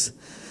really is.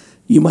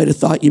 You might have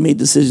thought you made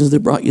decisions that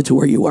brought you to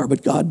where you are,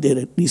 but God did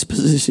it. He's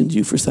positioned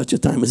you for such a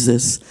time as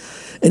this.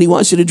 And he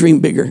wants you to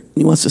dream bigger.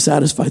 He wants to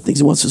satisfy things.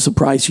 He wants to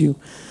surprise you.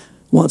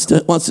 Wants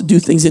to do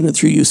things in and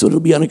through you so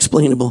it'll be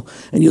unexplainable.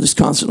 And you'll just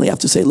constantly have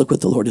to say, look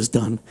what the Lord has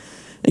done.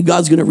 And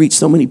God's going to reach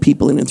so many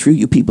people in and through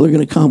you. People are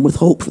going to come with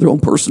hope for their own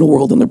personal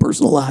world and their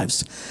personal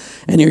lives.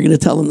 And you're going to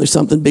tell them there's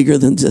something bigger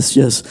than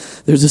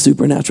just there's a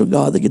supernatural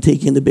God that can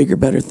take you into bigger,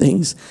 better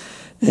things.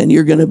 And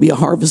you're going to be a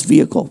harvest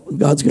vehicle.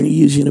 God's going to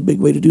use you in a big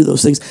way to do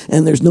those things.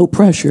 And there's no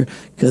pressure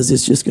because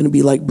it's just going to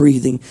be like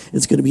breathing.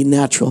 It's going to be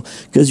natural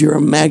because you're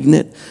a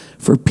magnet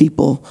for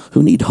people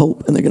who need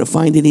hope. And they're going to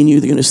find it in you.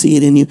 They're going to see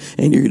it in you.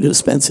 And you're going to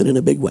dispense it in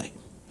a big way.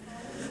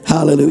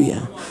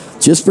 Hallelujah.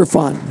 Just for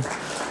fun.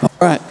 All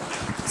right.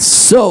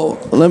 So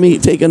let me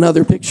take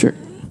another picture.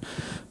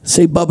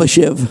 Say Bubba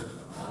Shiv.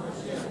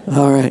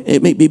 All right.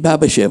 It may be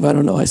Baba Shiv. I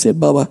don't know. I said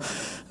Bubba.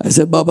 I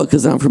said Bubba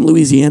because I'm from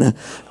Louisiana.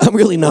 I'm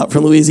really not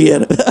from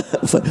Louisiana.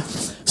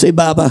 Say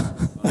Baba.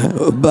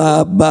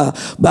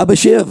 Baba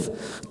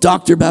Shiv.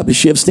 Dr. Baba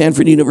Shiv,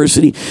 Stanford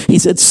University. He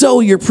said,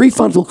 so your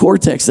prefrontal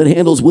cortex that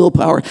handles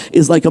willpower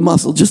is like a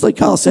muscle, just like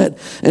Kyle said.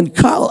 And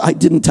Kyle, I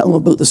didn't tell him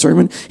about the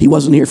sermon. He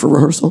wasn't here for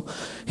rehearsal.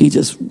 He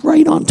just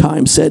right on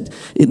time said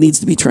it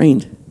needs to be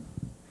trained.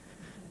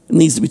 It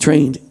needs to be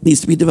trained. It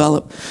needs to be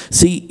developed.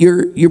 See,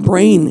 your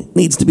brain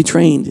needs to be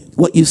trained.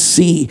 What you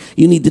see,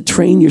 you need to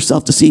train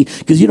yourself to see.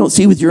 Because you don't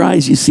see with your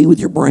eyes, you see with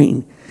your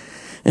brain.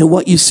 and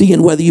what you see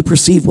and whether you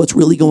perceive what's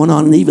really going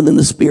on. And even in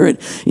the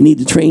spirit, you need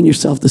to train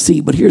yourself to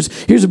see. But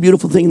here's a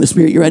beautiful thing in the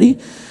spirit. You ready?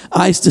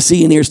 Eyes to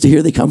see and ears to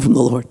hear, they come from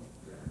the Lord.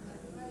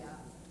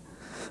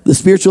 The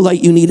spiritual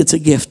light you need, it's a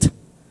gift.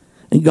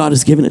 And God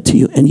has given it to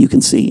you, and you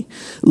can see.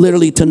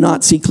 Literally, to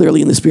not see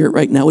clearly in the spirit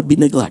right now would be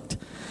neglect.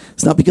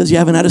 It's not because you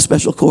haven't had a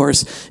special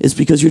course. It's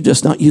because you're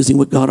just not using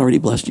what God already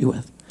blessed you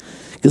with.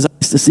 Because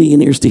eyes to see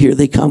and ears to hear,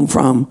 they come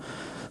from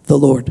the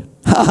Lord.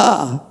 Ha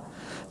ha!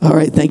 All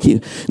right, thank you.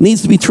 It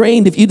needs to be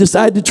trained. If you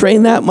decide to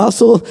train that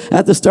muscle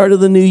at the start of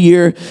the new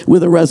year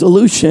with a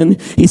resolution,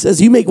 he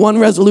says, you make one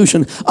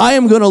resolution. I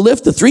am going to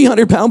lift the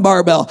 300-pound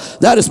barbell.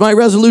 That is my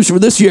resolution for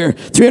this year.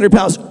 300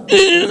 pounds.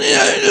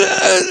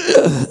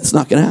 It's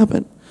not going to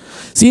happen.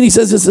 See, and he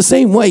says it's the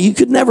same way. You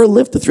could never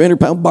lift the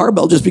 300-pound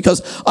barbell just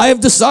because I have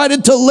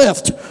decided to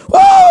lift.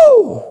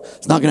 Whoa!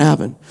 It's not going to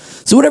happen.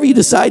 So whatever you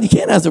decide, you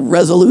can't have a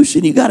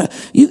resolution. You gotta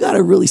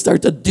really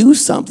start to do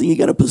something. You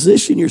gotta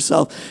position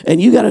yourself, and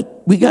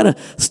we gotta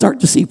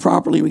start to see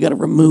properly. We gotta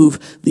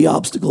remove the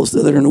obstacles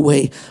that are in the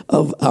way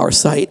of our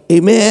sight.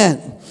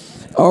 Amen.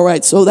 All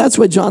right, so that's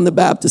why John the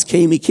Baptist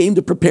came. He came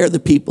to prepare the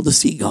people to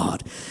see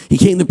God. He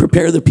came to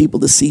prepare the people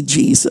to see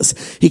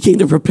Jesus. He came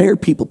to prepare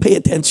people. Pay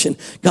attention.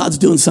 God's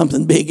doing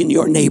something big in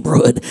your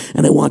neighborhood,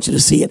 and I want you to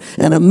see it.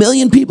 And 1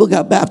 million people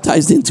got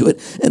baptized into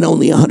it, and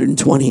only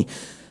 120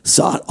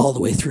 saw it all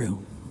the way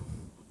through.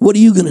 What are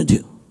you going to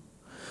do?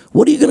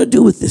 What are you going to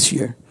do with this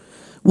year?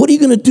 What are you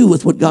going to do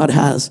with what God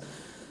has?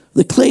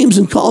 The claims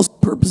and calls,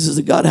 purposes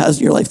that God has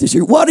in your life this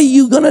year. What are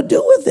you going to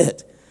do with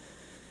it?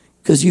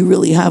 Because you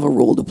really have a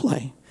role to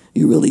play.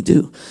 You really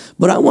do.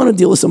 But I want to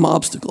deal with some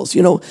obstacles.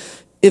 You know,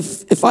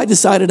 if I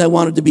decided I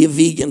wanted to be a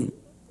vegan,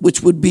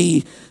 which would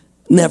be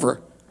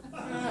never.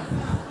 I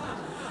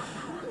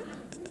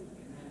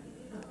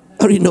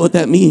don't even know what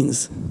that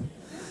means.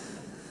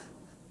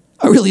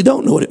 I really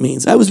don't know what it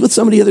means. I was with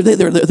somebody the other day.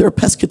 They're a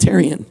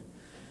pescatarian,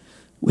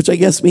 which I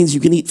guess means you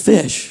can eat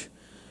fish.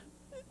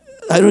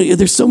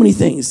 There's so many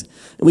things.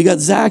 And we got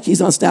Zach.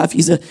 He's on staff.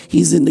 He's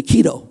into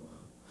keto.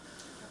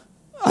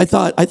 I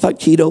thought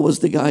keto was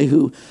the guy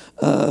who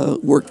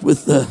worked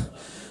with the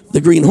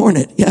Green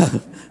Hornet. Yeah.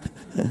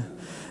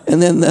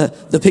 And then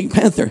the Pink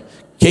Panther.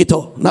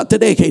 Keto. Not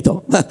today,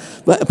 keto.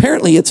 But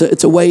apparently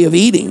it's a way of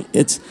eating.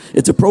 It's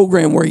a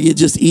program where you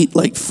just eat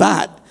like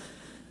fat.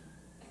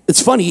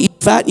 It's funny, you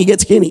eat fat and you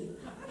get skinny.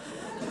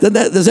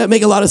 Does that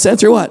make a lot of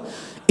sense or what?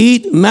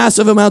 Eat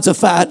massive amounts of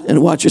fat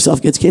and watch yourself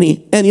get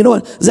skinny. And you know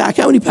what? Zach,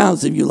 how many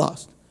pounds have you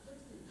lost?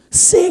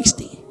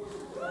 60.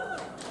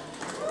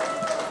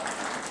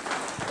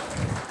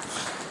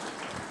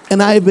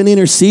 And I have been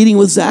interceding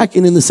with Zach,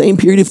 and in the same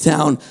period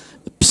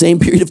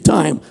of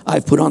time,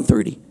 I've put on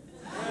 30.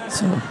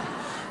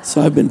 So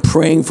I've been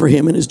praying for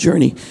him in his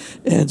journey.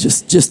 And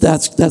just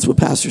that's what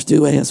pastors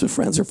do. That's what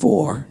friends are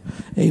for.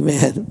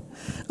 Amen.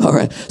 All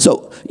right.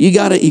 So you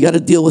gotta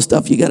deal with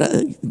stuff. You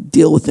gotta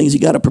deal with things. You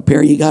gotta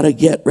prepare. You gotta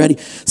get ready.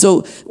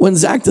 So when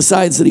Zach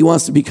decides that he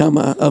wants to become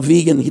a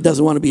vegan, he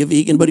doesn't want to be a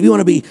vegan, but if you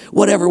want to be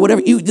whatever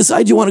you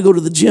decide you want to go to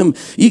the gym,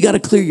 you gotta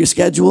clear your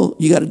schedule.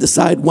 You gotta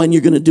decide when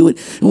you're gonna do it.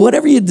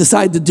 Whatever you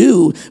decide to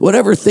do,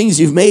 whatever things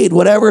you've made,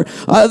 whatever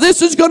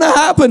this is gonna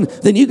happen,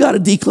 then you gotta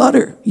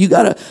declutter. You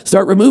gotta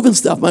start removing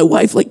stuff. My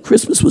wife, like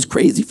Christmas was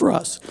crazy for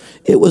us.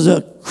 It was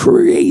a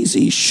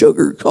crazy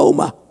sugar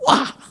coma.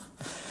 Wow.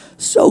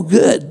 So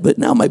good, but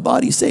now my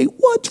body's saying,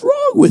 what's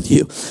wrong with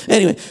you?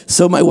 Anyway,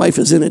 so my wife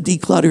is in a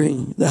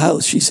decluttering the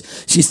house.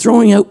 She's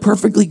throwing out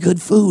perfectly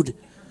good food.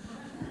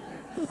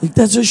 Like,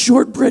 that's a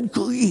shortbread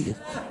cookie.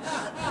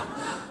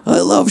 I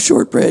love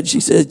shortbread. She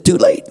said, too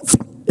late.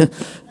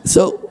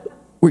 So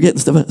we're getting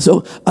stuff out.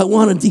 So I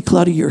want to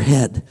declutter your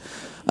head.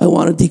 I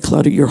want to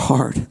declutter your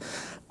heart.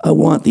 I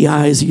want the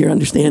eyes of your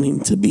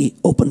understanding to be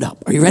opened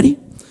up. Are you ready?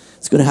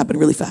 It's going to happen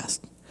really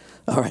fast.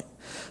 All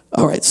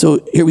right, so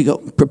here we go.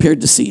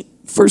 Prepared to see.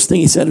 First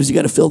thing he said was you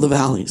got to fill the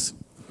valleys.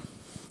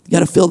 You got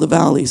to fill the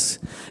valleys.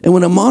 And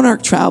when a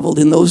monarch traveled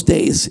in those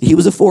days, he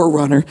was a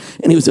forerunner,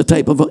 and he was a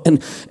type of,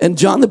 and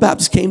John the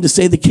Baptist came to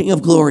say the King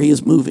of Glory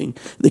is moving.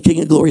 The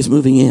King of Glory is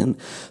moving in.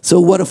 So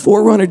what a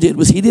forerunner did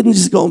was he didn't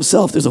just go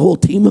himself. There's a whole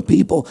team of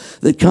people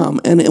that come.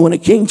 And when a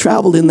king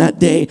traveled in that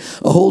day,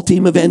 a whole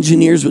team of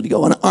engineers would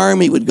go, an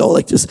army would go,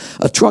 like just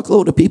a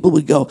truckload of people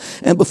would go.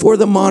 And before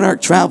the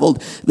monarch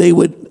traveled, they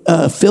would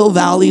fill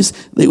valleys.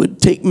 They would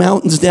take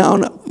mountains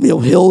down,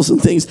 hills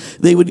and things.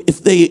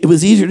 It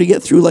was easier to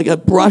get through like a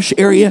brush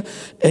area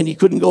and you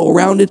couldn't go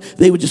around it,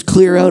 they would just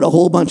clear out a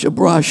whole bunch of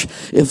brush.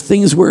 If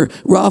things were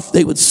rough,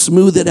 they would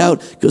smooth it out,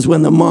 because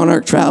when the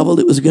monarch traveled,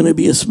 it was going to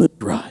be a smooth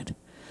ride.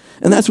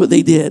 And that's what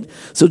they did.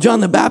 So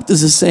John the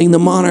Baptist is saying the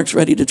monarch's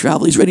ready to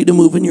travel. He's ready to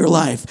move in your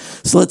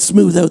life. So let's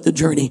smooth out the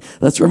journey.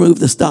 Let's remove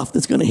the stuff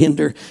that's going to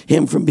hinder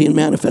him from being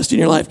manifested in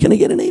your life. Can I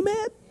get an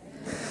amen?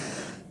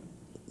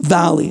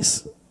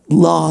 Valleys,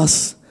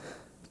 loss,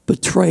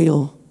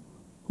 betrayal,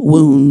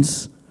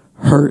 wounds,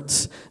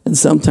 hurts. And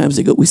sometimes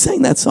they go, we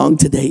sang that song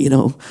today,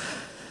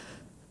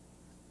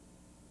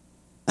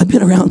 I've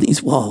been around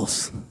these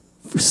walls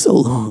for so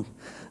long,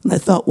 and I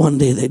thought one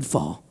day they'd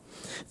fall.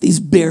 these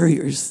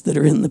barriers that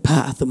are in the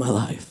path of my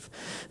life,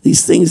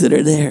 these things that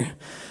are there.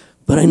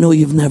 But I know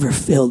you've never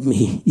failed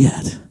me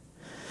yet.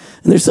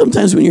 And there's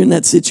sometimes when you're in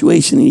that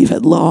situation and you've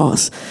had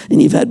loss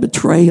and you've had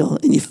betrayal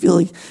and you feel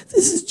like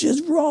this is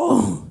just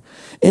wrong.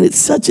 And it's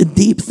such a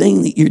deep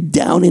thing that you're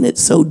down in it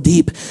so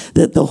deep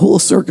that the whole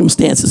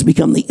circumstances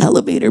become the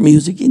elevator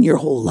music in your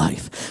whole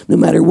life. No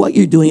matter what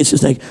you're doing, it's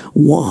just like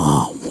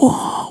wah,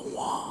 wah,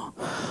 wah,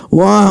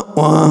 wah,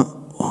 wah,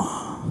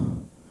 wah.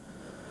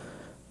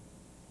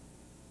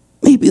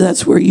 Maybe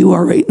that's where you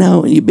are right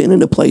now, and you've been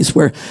in a place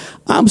where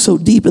I'm so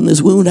deep in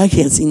this wound, I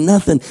can't see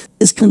nothing.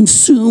 This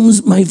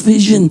consumes my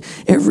vision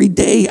every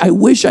day. I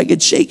wish I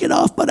could shake it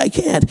off, but I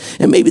can't.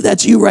 And maybe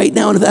that's you right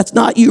now, and if that's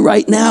not you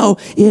right now,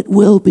 it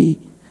will be.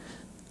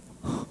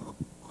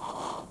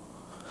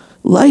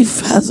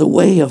 Life has a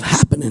way of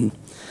happening.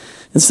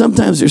 And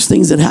sometimes there's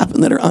things that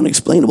happen that are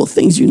unexplainable,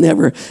 things you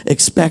never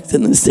expect,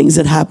 and there's things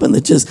that happen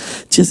that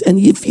just, and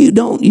if you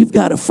don't, you've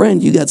got a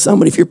friend, you got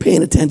somebody, if you're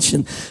paying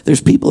attention,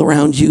 there's people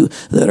around you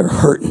that are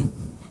hurting.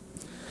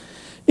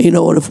 And you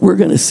know what, if we're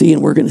going to see,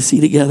 and we're going to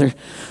see together,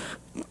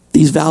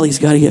 these valleys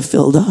got to get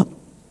filled up.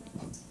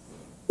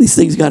 These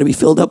things got to be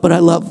filled up. But I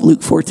love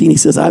Luke 14. He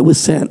says, I was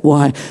sent,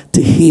 why?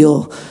 To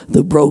heal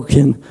the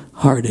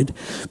brokenhearted.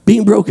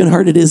 Being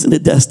brokenhearted isn't a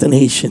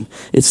destination.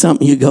 It's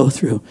something you go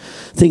through.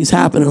 Things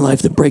happen in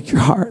life that break your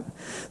heart.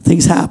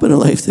 Things happen in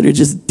life that are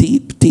just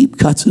deep, deep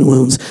cuts and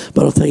wounds.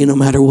 But I'll tell you, no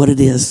matter what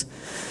it is,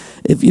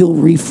 if you'll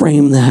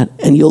reframe that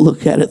and you'll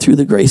look at it through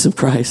the grace of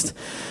Christ,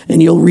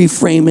 and you'll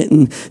reframe it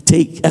and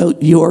take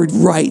out your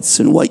rights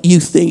and what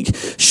you think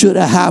should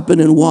have happened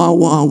and wah,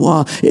 wah,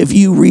 wah. If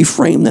you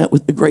reframe that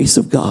with the grace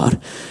of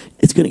God,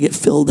 it's going to get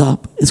filled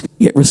up. It's going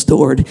to get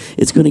restored.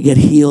 It's going to get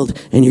healed,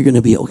 and you're going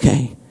to be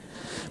okay.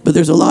 But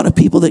there's a lot of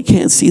people that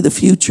can't see the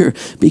future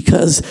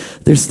because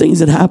there's things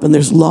that happen.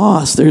 There's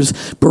loss.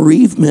 There's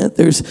bereavement.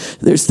 There's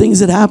things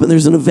that happen.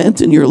 There's an event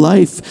in your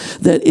life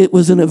that it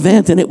was an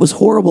event and it was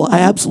horrible. I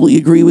absolutely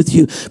agree with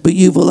you. But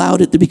you've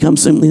allowed it to become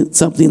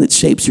something that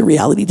shapes your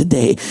reality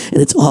today. And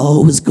it's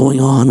always going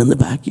on in the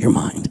back of your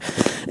mind.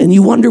 And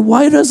you wonder,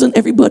 why doesn't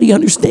everybody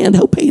understand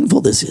how painful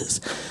this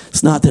is?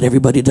 It's not that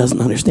everybody doesn't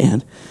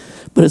understand,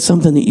 but it's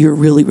something that you're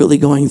really, really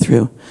going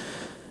through.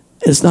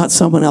 It's not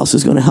someone else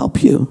is going to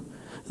help you.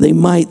 They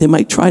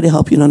might try to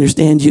help you and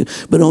understand you,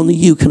 but only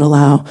you can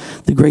allow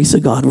the grace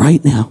of God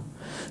right now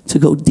to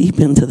go deep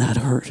into that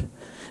hurt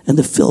and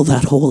to fill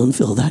that hole and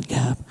fill that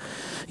gap.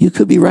 You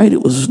could be right,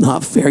 it was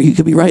not fair. You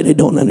could be right, I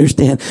don't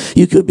understand.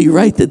 You could be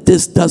right that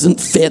this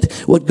doesn't fit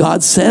what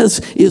God says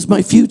is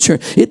my future.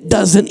 It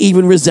doesn't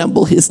even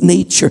resemble his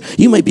nature.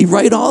 You might be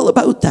right all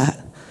about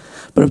that.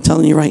 But I'm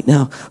telling you right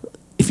now,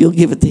 if you'll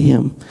give it to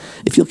him,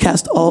 if you'll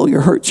cast all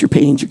your hurts, your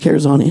pains, your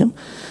cares on him,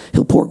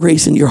 he'll pour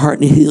grace into your heart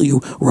and heal you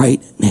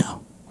right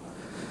now.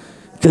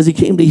 Because he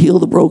came to heal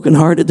the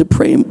brokenhearted, to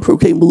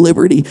proclaim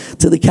liberty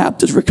to the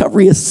captives,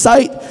 recovery of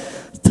sight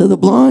to the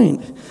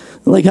blind.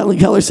 Like Helen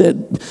Keller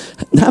said,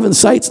 having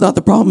sight's not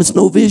the problem, it's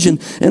no vision.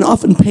 And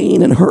often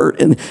pain and hurt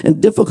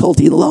and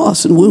difficulty and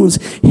loss and wounds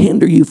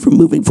hinder you from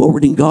moving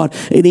forward in God.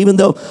 And even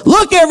though,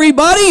 look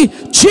everybody,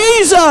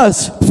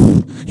 Jesus!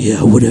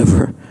 Yeah,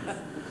 whatever.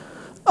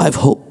 I've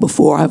hoped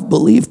before, I've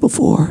believed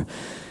before.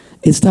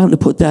 It's time to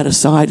put that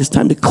aside. It's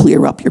time to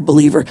clear up your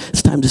believer.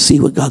 It's time to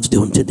see what God's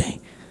doing today.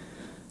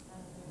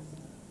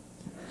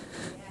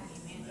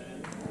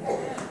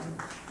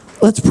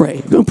 Let's pray.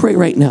 We're going to pray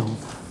right now.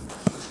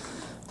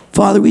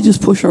 Father, we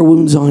just push our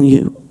wounds on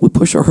you. We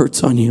push our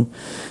hurts on you.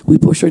 We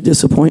push our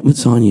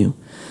disappointments on you.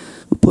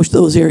 We push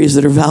those areas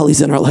that are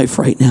valleys in our life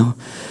right now.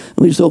 And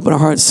we just open our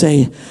hearts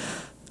and say,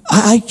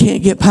 I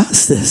can't get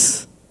past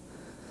this,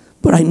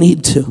 but I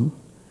need to.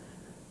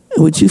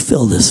 And would you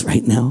fill this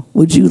right now?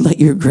 Would you let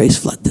your grace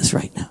flood this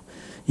right now?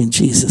 In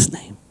Jesus'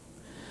 name.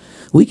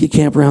 We could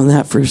camp around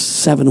that for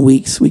 7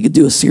 weeks. We could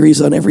do a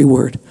series on every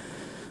word.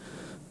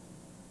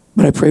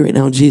 But I pray right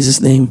now in Jesus'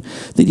 name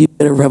that you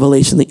get a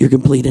revelation that you're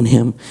complete in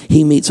him.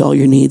 He meets all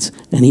your needs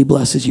and he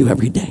blesses you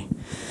every day.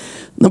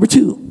 Number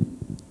 2,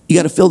 you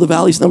got to fill the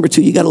valleys. Number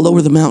 2, you got to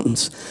lower the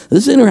mountains.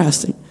 This is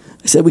interesting.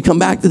 I said we come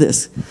back to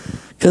this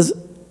because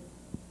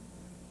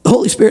the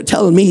Holy Spirit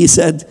telling me, he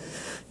said,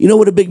 you know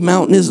what a big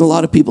mountain is in a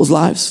lot of people's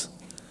lives?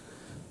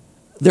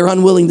 They're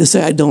unwilling to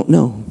say, I don't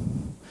know.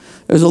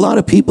 There's a lot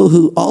of people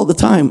who all the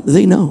time,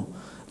 they know.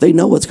 They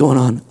know what's going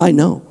on. I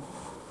know.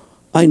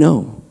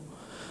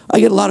 I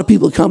get a lot of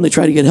people who come, they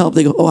try to get help.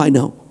 They go, oh, I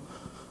know.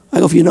 I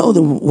go, if you know,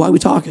 then why are we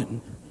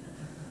talking?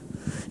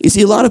 You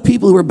see, a lot of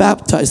people who were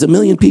baptized, 1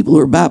 million people who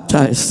were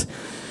baptized,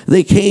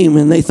 they came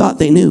and they thought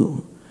they knew.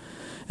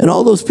 And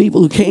all those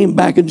people who came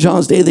back in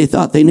John's day, they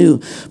thought they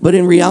knew. But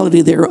in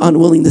reality, they were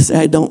unwilling to say,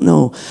 I don't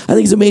know. I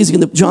think it's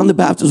amazing that John the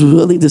Baptist was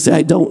willing to say,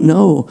 I don't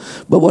know.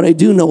 But what I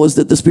do know is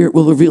that the Spirit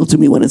will reveal to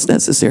me when it's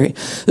necessary.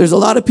 There's a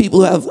lot of people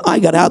who have, I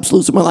got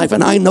absolutes in my life,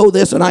 and I know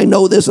this, and I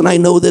know this, and I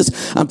know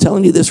this. I'm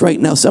telling you this right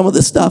now. Some of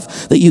the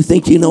stuff that you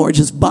think you know are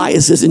just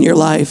biases in your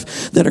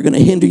life that are going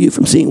to hinder you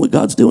from seeing what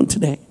God's doing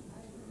today.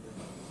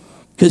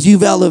 because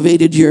you've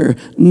elevated your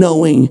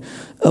knowing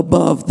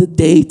above the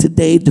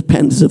day-to-day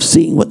dependence of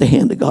seeing what the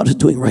hand of God is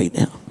doing right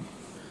now.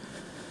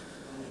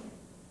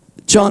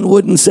 John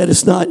Wooden said,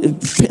 it's not a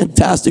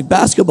fantastic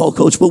basketball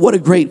coach, but what a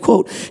great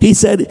quote. He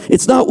said,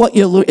 it's not what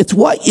you learn, it's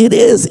what it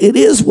is. It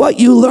is what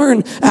you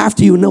learn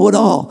after you know it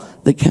all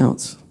that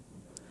counts.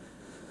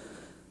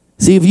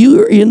 See, if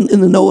you are in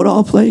the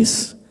know-it-all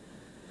place,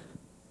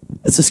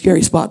 it's a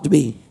scary spot to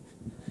be.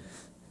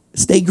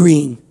 Stay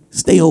green,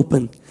 stay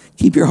open,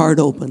 keep your heart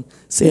open.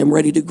 Say, I'm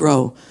ready to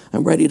grow.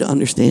 I'm ready to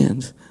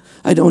understand.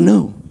 I don't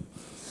know.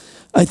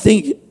 I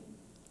think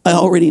I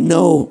already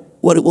know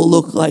what it will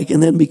look like,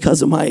 and then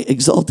because of my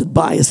exalted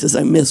biases,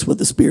 I miss what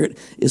the Spirit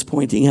is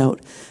pointing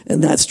out.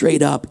 And that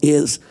straight up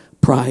is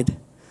pride.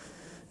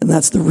 And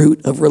that's the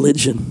root of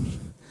religion.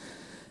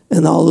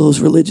 And all those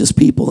religious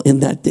people in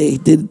that day,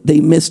 they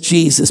missed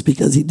Jesus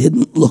because he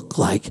didn't look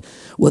like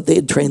what they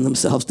had trained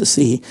themselves to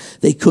see.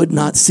 They could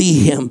not see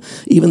him.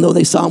 Even though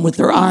they saw him with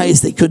their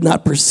eyes, they could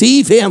not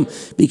perceive him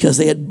because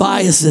they had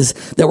biases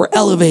that were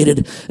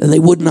elevated, and they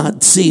would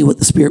not see what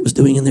the Spirit was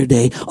doing in their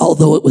day,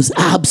 although it was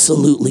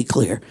absolutely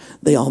clear.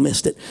 They all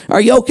missed it. Are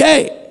you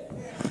okay?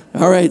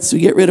 All right, so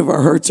get rid of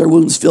our hurts, our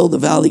wounds, fill the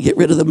valley, get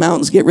rid of the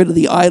mountains, get rid of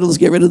the idols,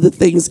 get rid of the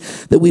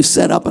things that we've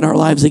set up in our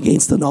lives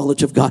against the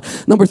knowledge of God.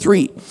 Number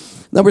three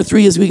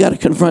is we got to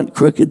confront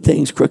crooked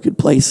things, crooked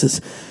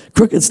places,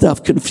 crooked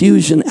stuff,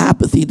 confusion,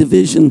 apathy,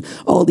 division,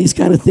 all these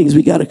kind of things.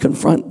 We got to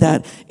confront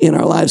that in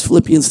our lives.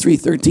 Philippians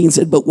 3:13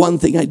 said, but one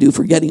thing I do,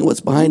 forgetting what's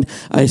behind,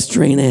 I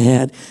strain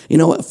ahead. You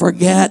know what?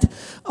 Forget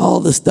all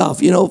the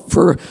stuff. You know,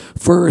 for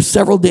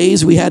several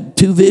days, we had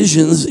two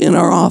visions in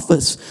our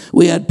office.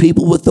 We had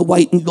people with the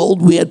white and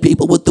gold. We had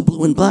people with the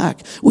blue and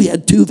black. We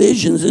had two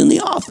visions in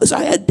the office.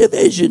 I had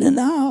division in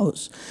the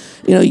house.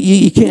 You know,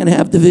 you can't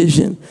have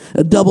division.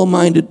 A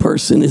double-minded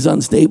person is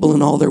unstable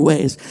in all their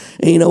ways.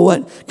 And you know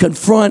what?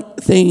 Confront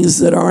things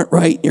that aren't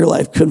right in your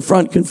life.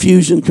 Confront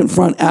confusion,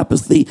 confront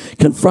apathy,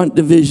 confront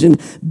division,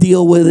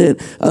 deal with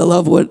it. I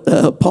love what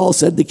Paul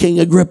said to King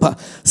Agrippa.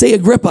 Say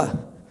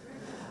Agrippa.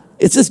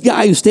 It's this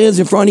guy who stands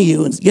in front of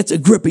you and gets a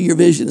grip of your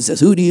vision and says,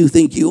 who do you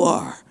think you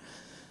are?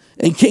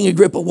 And King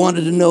Agrippa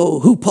wanted to know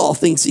who Paul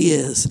thinks he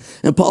is.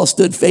 And Paul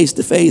stood face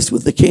to face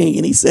with the king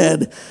and he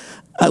said,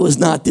 I was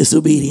not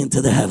disobedient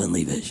to the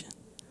heavenly vision.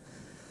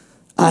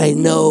 I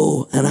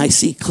know and I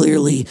see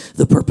clearly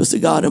the purpose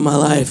of God in my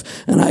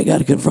life, and I got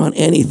to confront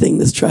anything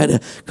that's trying to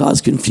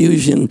cause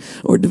confusion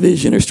or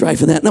division or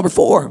strife in that. Number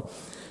 4,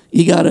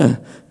 you got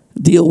to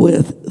deal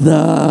with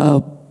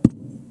the...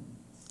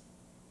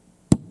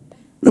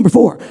 Number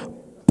 4.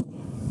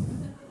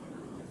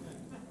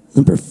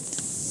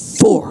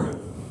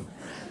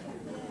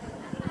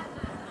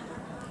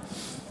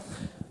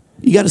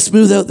 You got to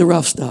smooth out the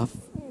rough stuff.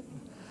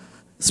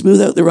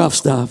 Smooth out the rough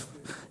stuff.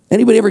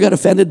 Anybody ever got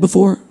offended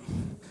before?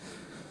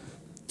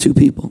 2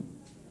 people.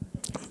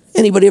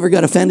 Anybody ever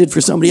got offended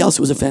for somebody else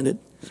who was offended?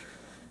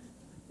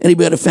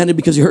 Anybody got offended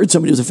because you heard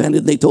somebody was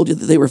offended and they told you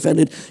that they were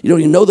offended? You don't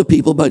even know the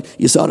people, but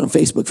you saw it on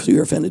Facebook, so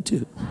you're offended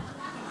too.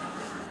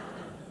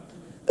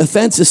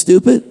 Offense is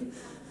stupid.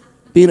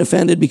 Being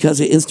offended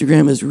because of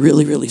Instagram is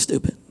really, really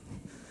stupid.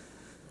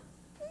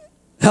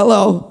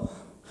 Hello.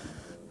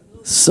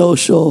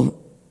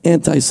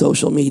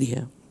 Anti-social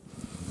media.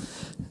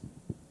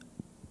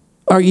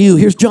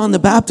 Here's John the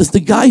Baptist, the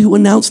guy who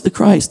announced the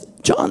Christ.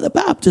 John the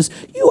Baptist,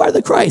 you are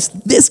the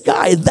Christ. This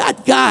guy,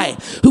 that guy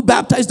who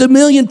baptized 1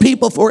 million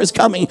people for his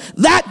coming.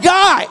 That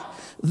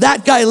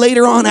guy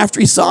later on, after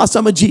he saw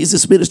some of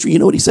Jesus' ministry, you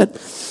know what he said?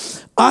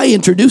 I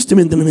introduced him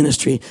into the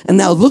ministry, and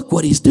now look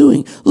what he's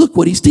doing. Look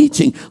what he's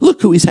teaching.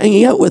 Look who he's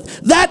hanging out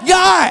with. That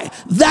guy,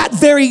 that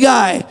very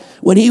guy,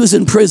 when he was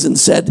in prison,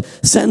 said,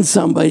 send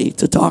somebody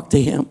to talk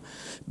to him.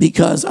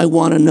 Because I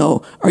want to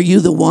know, are you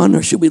the one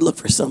or should we look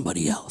for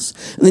somebody else?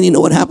 And then you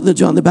know what happened to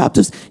John the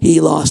Baptist? He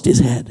lost his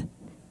head.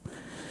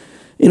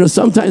 You know,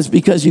 sometimes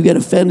because you get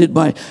offended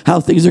by how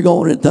things are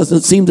going, it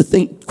doesn't seem to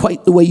think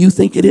quite the way you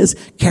think it is.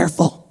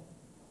 Careful.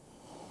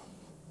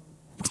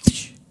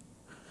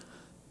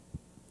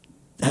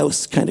 That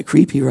was kind of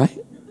creepy, right?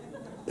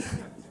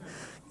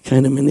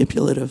 Kind of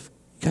manipulative,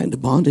 kind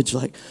of bondage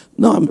like.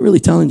 No, I'm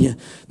really telling you,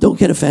 don't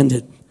get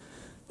offended.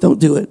 Don't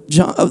do it.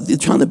 John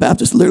the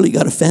Baptist literally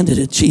got offended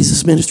at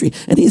Jesus' ministry,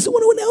 and he's the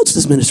one who announced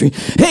his ministry.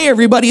 Hey,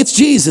 everybody, it's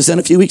Jesus.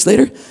 And a few weeks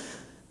later,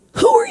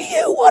 who are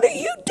you? What are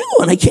you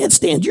doing? I can't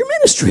stand your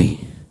ministry.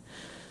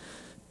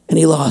 And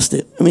he lost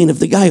it. I mean, if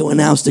the guy who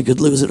announced it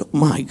could lose it,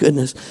 my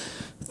goodness.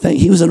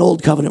 He was an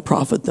old covenant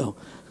prophet, though.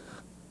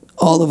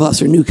 All of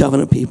us are new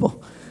covenant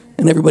people,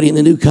 and everybody in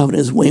the new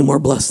covenant is way more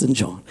blessed than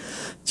John.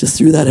 Just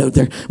threw that out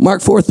there.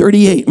 Mark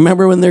 4:38.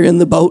 Remember when they're in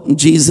the boat and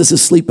Jesus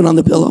is sleeping on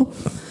the pillow?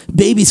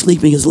 Baby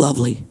sleeping is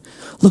lovely.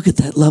 Look at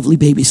that lovely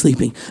baby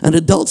sleeping. An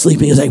adult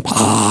sleeping is like,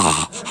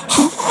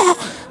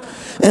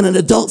 and an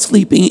adult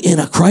sleeping in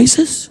a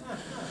crisis,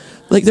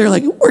 like they're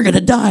like, we're going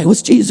to die.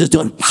 What's Jesus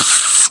doing?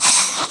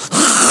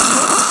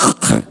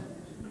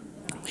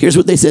 Here's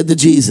what they said to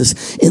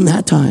Jesus in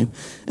that time.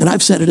 And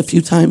I've said it a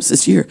few times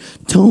this year.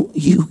 Don't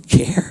you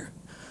care?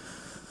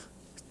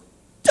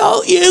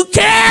 Don't you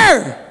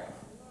care?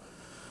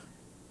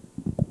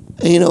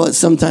 And you know what?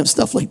 Sometimes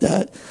stuff like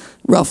that,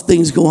 rough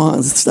things go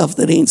on, stuff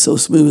that ain't so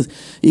smooth.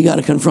 You got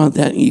to confront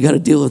that and you got to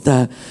deal with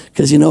that.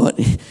 Because you know what?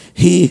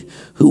 He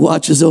who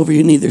watches over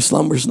you neither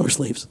slumbers nor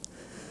sleeps.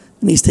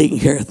 And he's taking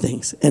care of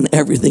things, and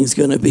everything's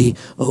going to be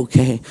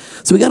okay.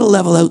 So we got to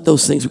level out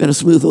those things. We got to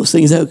smooth those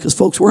things out, because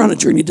folks, we're on a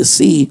journey to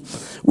see.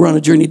 We're on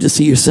a journey to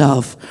see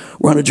yourself.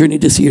 We're on a journey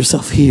to see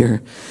yourself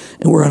here,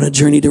 and we're on a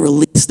journey to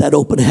release that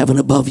open heaven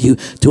above you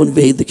to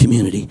invade the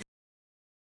community.